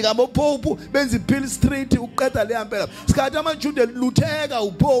kusazohlika abopope benza iPill Street uqeda le yampela sikhathi amaJuda lutheka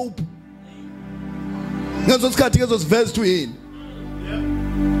upope ngazo sikhathi kezo verse to yini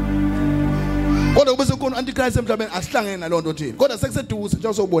kodwa kube sekhona antichrist emhlabeni asihlangene naloo nto thina kodwa sekuseduze nje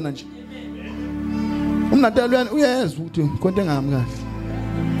usobona nje umnatali uyana uyezwa ukuthi konke engami kahle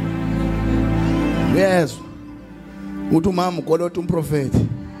uyezwa uthi umama ukolota umprofeti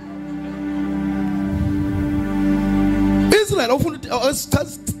Israel ufuna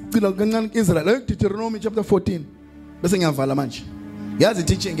asicila kancane Israel Deuteronomy chapter 14 bese ngiyavala manje yazi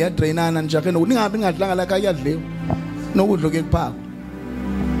teaching yadrainana njake nokuthi ningahambi ngadlanga la kayadliwa nokudlo ke kuphaka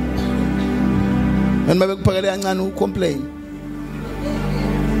anmabe kuphakele kancane ucomplain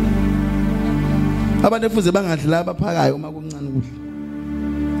abantu efuze bangadli la abaphakayo uma kuncane ukudla.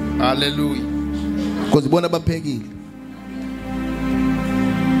 Hallelujah. Because ibona abaphekile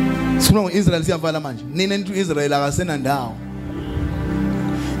sifuna Israel siyavala manje nina into Israel akasena ndawo.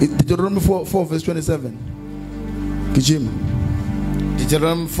 Deuteronomy 4 verse 27 gijima.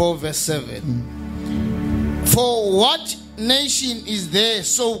 Deuteronomy 4 verse 7 For what nation is there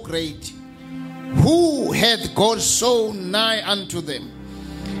so great who hath God so nigh unto them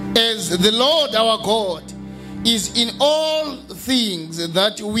as the Lord our God is in all things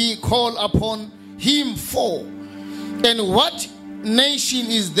that we call upon him for? And what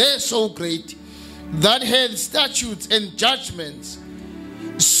nation is there so great that hath statutes and judgments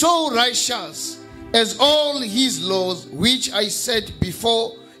so righteous as all his laws which I set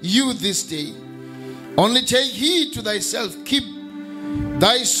before you this day? Only take heed to thyself, keep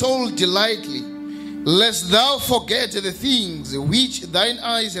thy soul delightly, lest thou forget the things which thine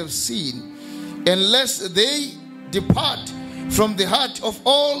eyes have seen, and lest they depart from the heart of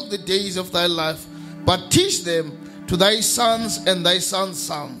all the days of thy life, but teach them to thy sons and thy sons'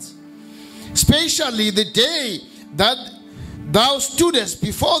 sons. Especially the day that thou stoodest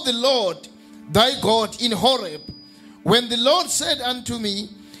before the Lord thy God in Horeb, when the Lord said unto me,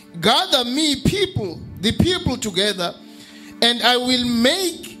 Gather me the people together, and I will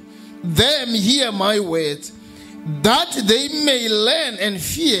make them hear my words, that they may learn and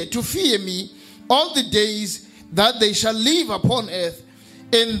to fear me all the days that they shall live upon earth,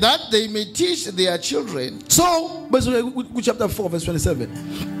 and that they may teach their children. So, chapter 4 verse 27.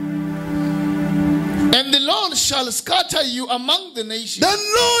 And the Lord shall scatter you among the nations. The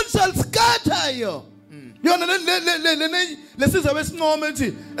Lord shall scatter you. You know, let's say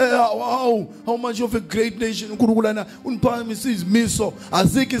normality. How much of a great nation? Unpalmis miso.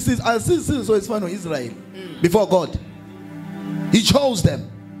 Azik is so it's fine with Israel before God. He chose them.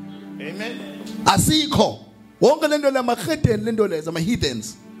 Amen. Asiko.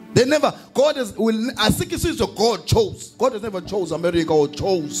 Heathens. They never. God is will. Asik is so God chose. God has never chose America or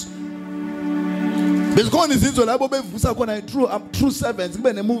chose. Because God is into true servants,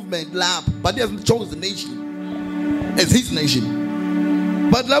 given a movement lab, but he hasn't chosen the nation as his nation.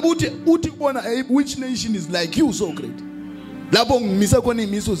 But which nation is like you so great? God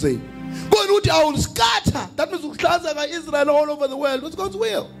will scatter. That means Israel all over the world. What's God's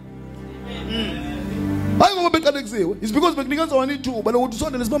will? hayi ngoba beqalekiziwe. It's because bekunikeza wona ithuba lokuthi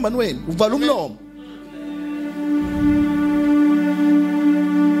usondele isibambani wenu uvala umlomo.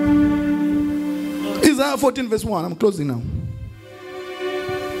 Isaiah 14 verse 1. I'm closing now.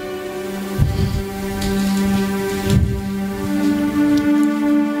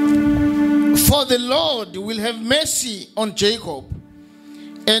 For the Lord will have mercy on Jacob,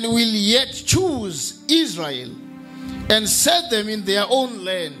 and will yet choose Israel, and set them in their own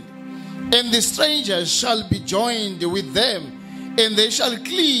land. And the strangers shall be joined with them, and they shall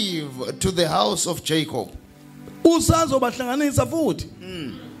cleave to the house of Jacob. Usazobahlanganisa futhi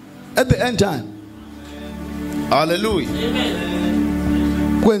at the end time. Hallelujah.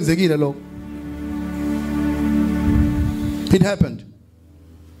 Kwenzekile lokho. It happened.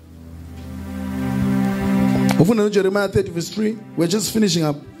 Ufuna Jeremiah 30 verse 3. We're just finishing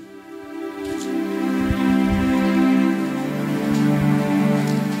up.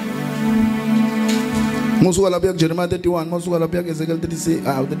 Musuka lapha Jeremiah 31, musuka lapha Ezekiel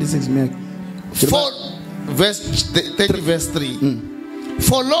 36 mek. For verse 30 verse 3.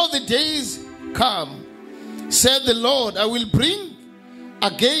 For lo, the days come, said the Lord, I will bring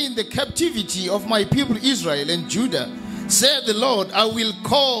again the captivity of my people Israel and Judah. Said the Lord, I will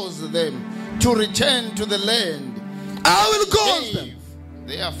cause them to return to the land. I will cause them.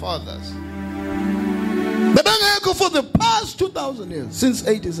 Their fathers. But I go for the past 2,000 years, since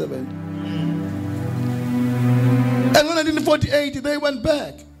 87. And when 1948, they went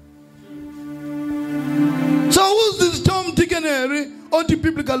back. So who's this Tom, Dick and Harry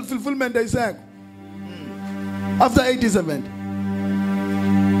anti-biblical fulfillment they sang after 87?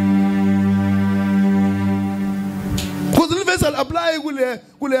 Because the universal apply they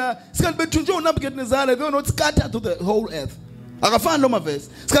are not scattered to the whole earth. I find no verse.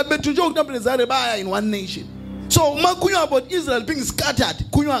 In one nation. So makunya about Israel being scattered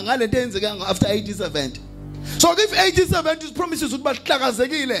after 87. So if 87 is promises would back.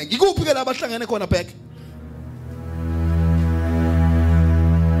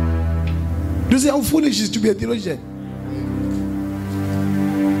 Do you see how foolish it is to be a theologian?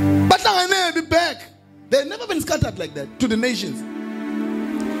 But I never be back. They've never been scattered like that to the nations.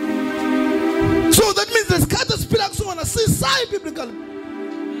 So that means the scattered spirit so on a side biblical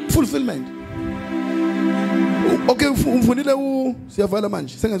fulfillment. Okay, umfundile siyavala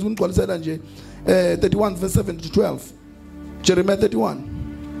manje. Sengathi unigqwalisela nje 31 verse 7 to 12. Jeremiah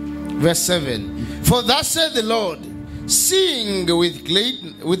 31 verse 7. For thus said the Lord, sing with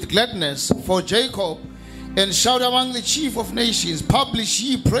gladness for Jacob, and shout among the chief of nations, publish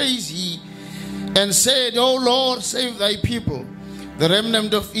ye, praise ye, and said, O Lord, save thy people, the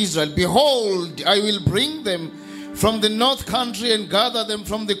remnant of Israel. Behold, I will bring them from the north country and gather them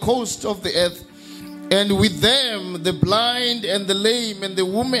from the coast of the earth, and with them the blind and the lame and the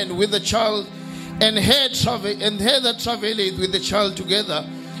woman with the child, and her that travaileth with the child together.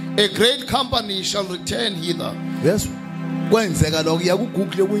 A great company shall return hither. Yes. Kwenzeka lokho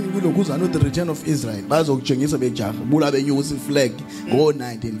yakugoogle kulokuzana no the return of Israel bazokutshengisa bejaha bula benyusa iflag ngo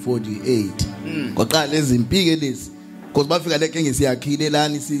 1948 kwaqala ezimpike lezi because bafika leke ngesiyakhile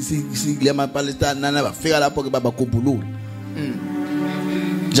lani sikule ma Palestine nana bafika lapho ke babagubhulula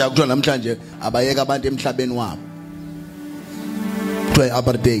nje kuthiwa namhlanje abayeka abantu emhlabeni wabo kuthiwa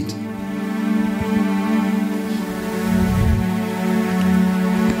apartheid.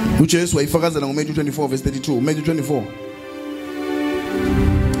 uJesu wayifakazela ngoMatthew 24 verse 32. Matthew 24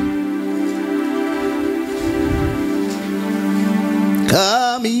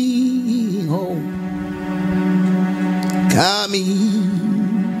 coming home, coming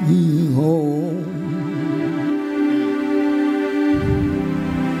home.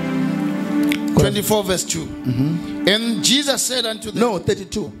 24 verse 2. And Jesus said unto them, No,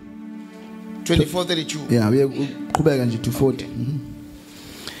 32. 24, 32. Yeah, we are to 40.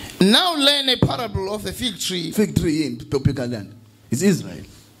 Now learn a parable of the fig tree. Fig tree in tropical land. It's Israel.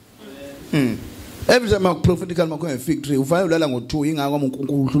 Every time I prophetical makho a fig tree, ufaya ulala ngo2 ingaka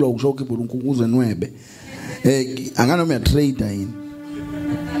uNkulunkulu uhlula ukushoka ibhulu uNkulunkulu uzenwebe. Angana me trader yini.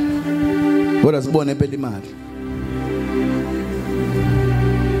 Kodwa sibone phela imali.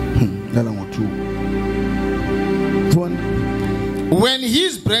 Lala ngo2. When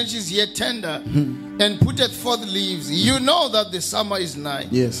his branch is yet tender and putteth forth leaves, you know that the summer is nigh.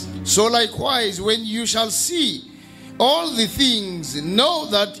 Yes. So likewise, when you shall see all the things, know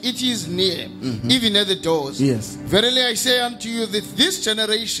that it is near, even at the doors. Yes. Verily I say unto you that this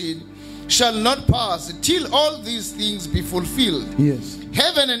generation shall not pass till all these things be fulfilled. Yes.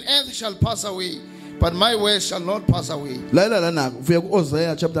 Heaven and earth shall pass away, but my words shall not pass away. Laila lana, ufika ku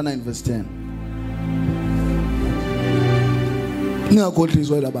Hosea chapter 9 verse 10.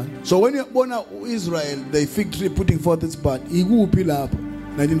 Ngakhohliswa labantu. So when you bona Israel the fig tree putting forth its bud, ikuphi lapho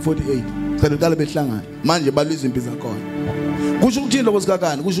 1948 sekuqala behlangana manje balwa izimpi zakhona. Kusho ukuthi lokho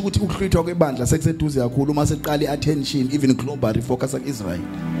sikakani kusho ukuthi ukuhlithwa kwebandla sekuseduze kakhulu uma seqala iattention even globally focus on Israel.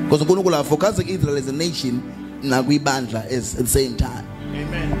 Because uNkulunkulu la focus on Israel as a nation nakwibandla at the same time.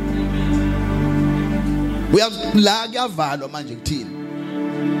 Amen. We have la kuyavalwa manje kuthini.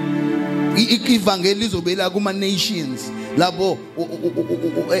 Ivangeli lizobela kuma nations labo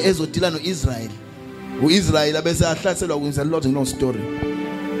ezodila noIsrael. uIsrael abese ahlaselwa kwenza lot no story.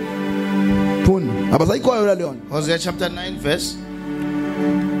 Phuni abasayikhoyo la leyo. Hosea chapter 9 verse.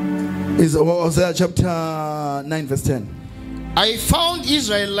 Is Hosea chapter 9 verse 10. I found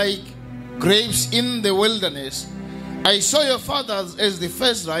Israel like grapes in the wilderness. I saw your fathers as the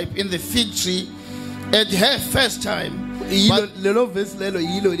first ripe in the fig tree at her first time. Lelo verse lelo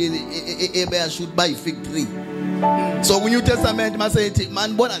yilo ebe should buy fig tree. So when New Testament must say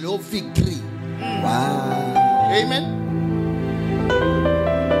man bona lo fig tree. Wow. Amen.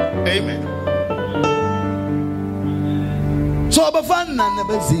 Amen. So abafana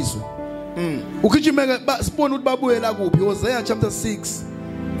nebezizwe. Ukujimeka sibone ukuthi babuyela kuphi. Hosea chapter 6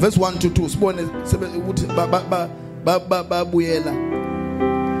 verse 1 to 2 sibone ukuthi babuyela.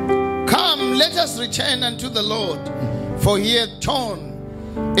 Come, let us return unto the Lord, for he hath torn,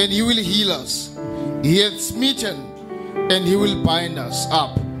 and he will heal us. He hath smitten, and he will bind us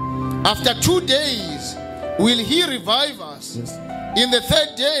up. After 2 days will he revive us. Yes. In the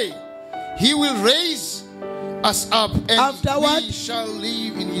third day he will raise us up, and After we what? shall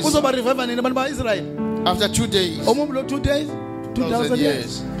live in his Uzoba revive nini abantu baIsrael? after 2 days. Omumlo 2 days 2000 years.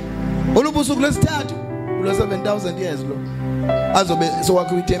 years. Olubusuku lesithathu lo 7000 years lo. Azobe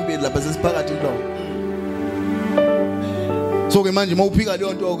sokwakha iTemple lapha sesiphakathi lo. So ke manje mawuphika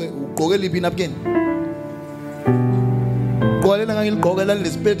leyo nto ke ugqoke liphi napkin? Qolela ngangiliqhokela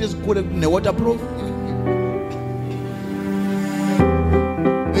lesipeleti esikhulu ne waterproof.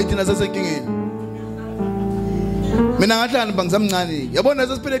 Ethina sesenkingeni. Mina ngahlala bangisamncane. Yabona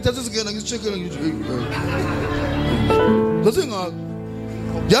sesipeleti sesingena ngisicheckela ngithi hey. Sosinga.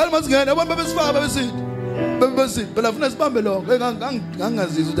 Njalo masingena abantu besifaka besithi. Besithi phela ufuna sibambe lokho.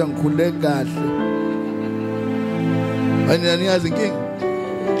 Ngangazizwa ukuthi angikhuleke kahle. Ananiyazi inkinga.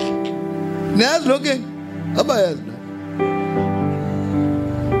 Niyazi lokho? Abayazi.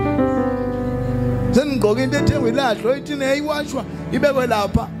 Sengigqoke into ethengwe ilahlo ithini eyiwashwa ibekwe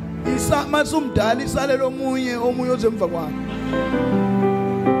lapha masumdala isalelo omunye ozemva kwakhe.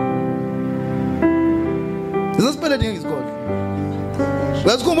 Sesipeleti ngisikole.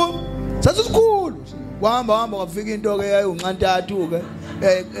 Wasikhumba sasisikhulu. Wahamba kwafika into ke yayunqantathu ke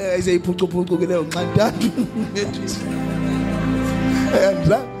ayiseyiphucuphucuke leyo nqantathu.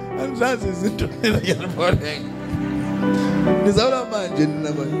 Angizazi izinto ngiyabona. Nizawula manje nina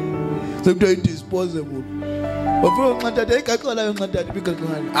manje. Sekuthiwa indisposable. Wafika unqantathu ayigaqela leyo nqantathu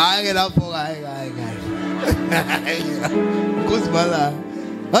bigaqela. Hayi ke lapho hayi. Kuzibala.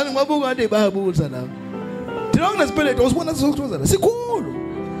 Hani ngabuka kade bayabuza lapho. Thina nginesipeleti usibona sisokuthoza sikhulu.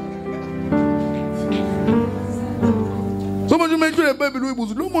 Someone mentioned the Bible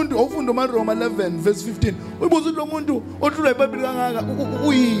uyibuza lo muntu ofunda uMaroma 11 verse 15. Uyibuza lo muntu othula iBhayibheli kangaka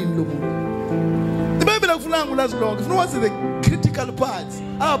uyini lo muntu. iBhayibheli akufuna ngulazi lonke. Ifuna wazi the critical parts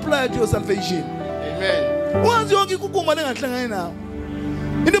apply to your salvation. Amen. Wazi yonke ikukuma lengahlangani nawo.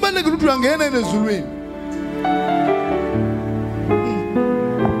 Into ebalekile ukuthi uyangena ezulwini.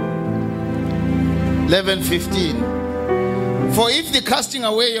 Eleven 15. For if the casting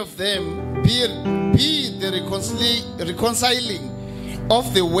away of them be the reconciling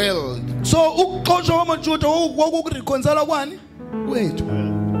of the world, So ukuxoshwa kwamaJuda wokureconcile kwani wethu.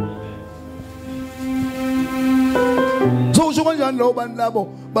 So usho kanjani lo bantu labo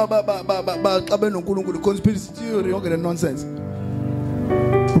baxabe noNkulunkulu conspiracy theory yonke le nonsense.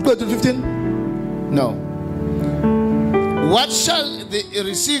 Uqedwe 15? no. What shall the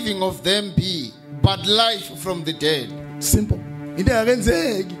receiving of them be but life from the dead? Simple. Into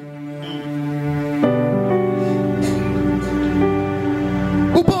yakenzeki.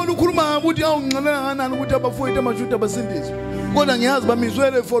 UPaul ukhuluma ukuthi awunqinela kanani ukuthi abafowethu amaJuda basindiswe. Kodwa ngiyazi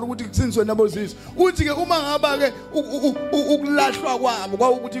bamizwele for ukuthi kusindiswe nabo zizwe. Uthi ke uma ngaba ke ukulahlwa kwabo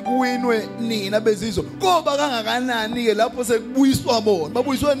kwaukuthi kuwinwe nina bezizwe. Koba kangakanani ke lapho sekubuyiswa bona.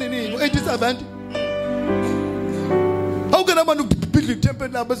 Babuyiswa nini? 87. How can abantu build iTemple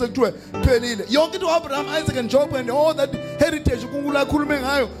lapho sekuthiwe phelile? Yonke into Abraham, Isaac and Jacob and all that heritage uNkulunkulu akhulume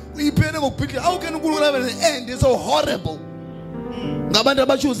ngayo iphele ngokubhidla. How can uNkulunkulu have an end is so horrible? Ngabantu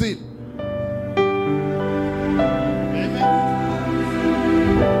abachuzile.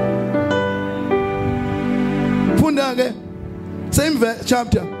 Funda ke Same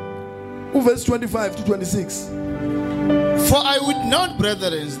chapter, verse 25 to 26. For I would not,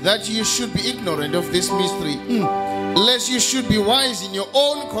 brethren, that you should be ignorant of this mystery, lest you should be wise in your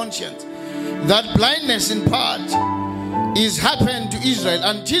own conscience, that blindness in part is happened to Israel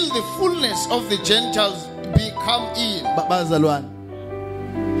until the fullness of the Gentiles be come in. Bazalwane.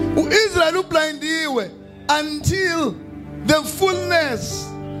 Israel ublindiwe until the fullness.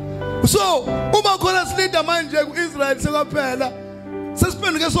 So, uma khona silida manje ku-Israel sekaphela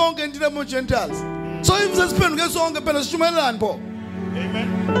sesiphenduke sonke entile mo Gentiles. So if sesiphenduke sonke phela sishumelani pho. Amen.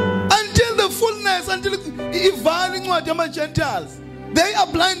 Until the fullness, until ivala incwadi yama Gentiles, they are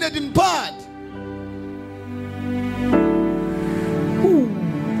blinded in part.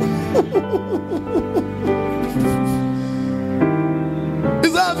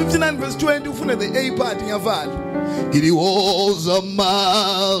 Isaiah 59 verse 20 ufuna the A part ngiyavala. Iliwoza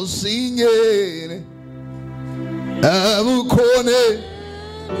masinyene abukhone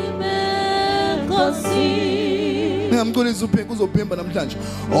ngamkhulisa uzophemba namhlanje.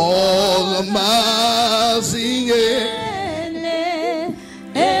 All masinyene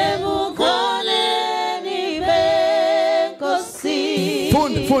ebukhone nibenkosi.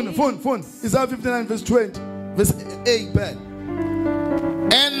 Fund. Isaiah 59 verse 20 verse 8 bad.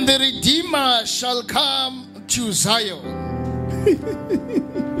 And the Redeemer shall come to Zion.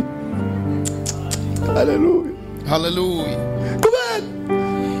 Hallelujah. Hallelujah. Come on.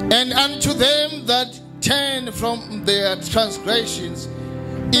 And unto them that turn from their transgressions,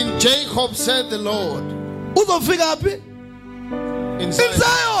 in Jacob said the Lord. Uzofika happy? In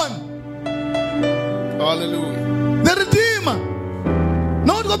Zion. Hallelujah. The Redeemer.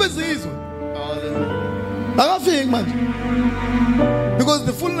 Not go bezizwe. Hallelujah. Akafiki manje. Because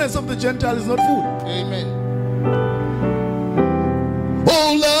the fullness of the Gentile is not full. Amen.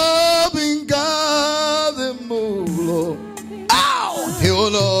 Oh, loving God, the Lord. Ow!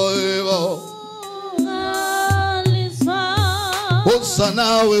 Hossa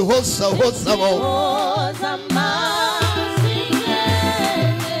nawe, hossa mo.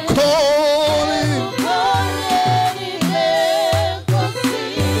 Calling.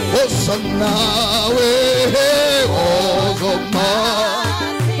 Hossa nawe, hossa mo.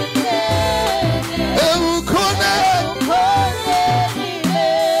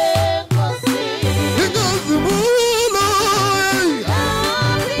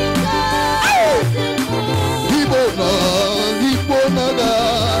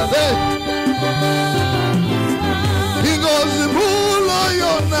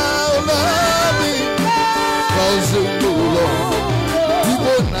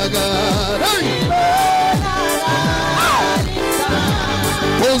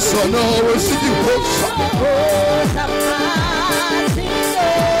 So no, we're sitting close.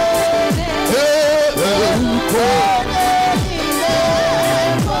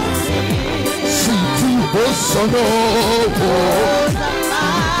 So no,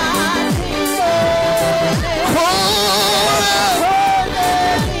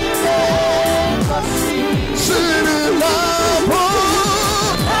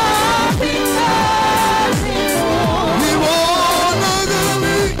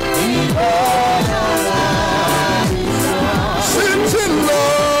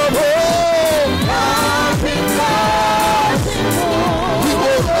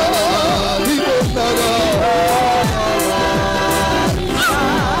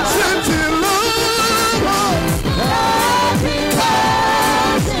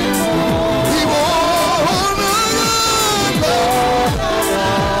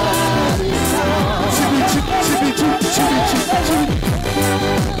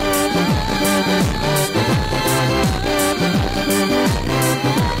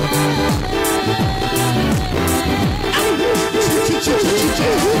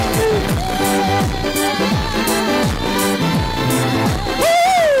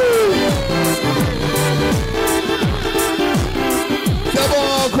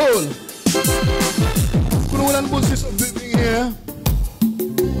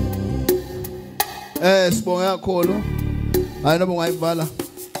 sibonga kakhulu. Hayi noma ungayivala.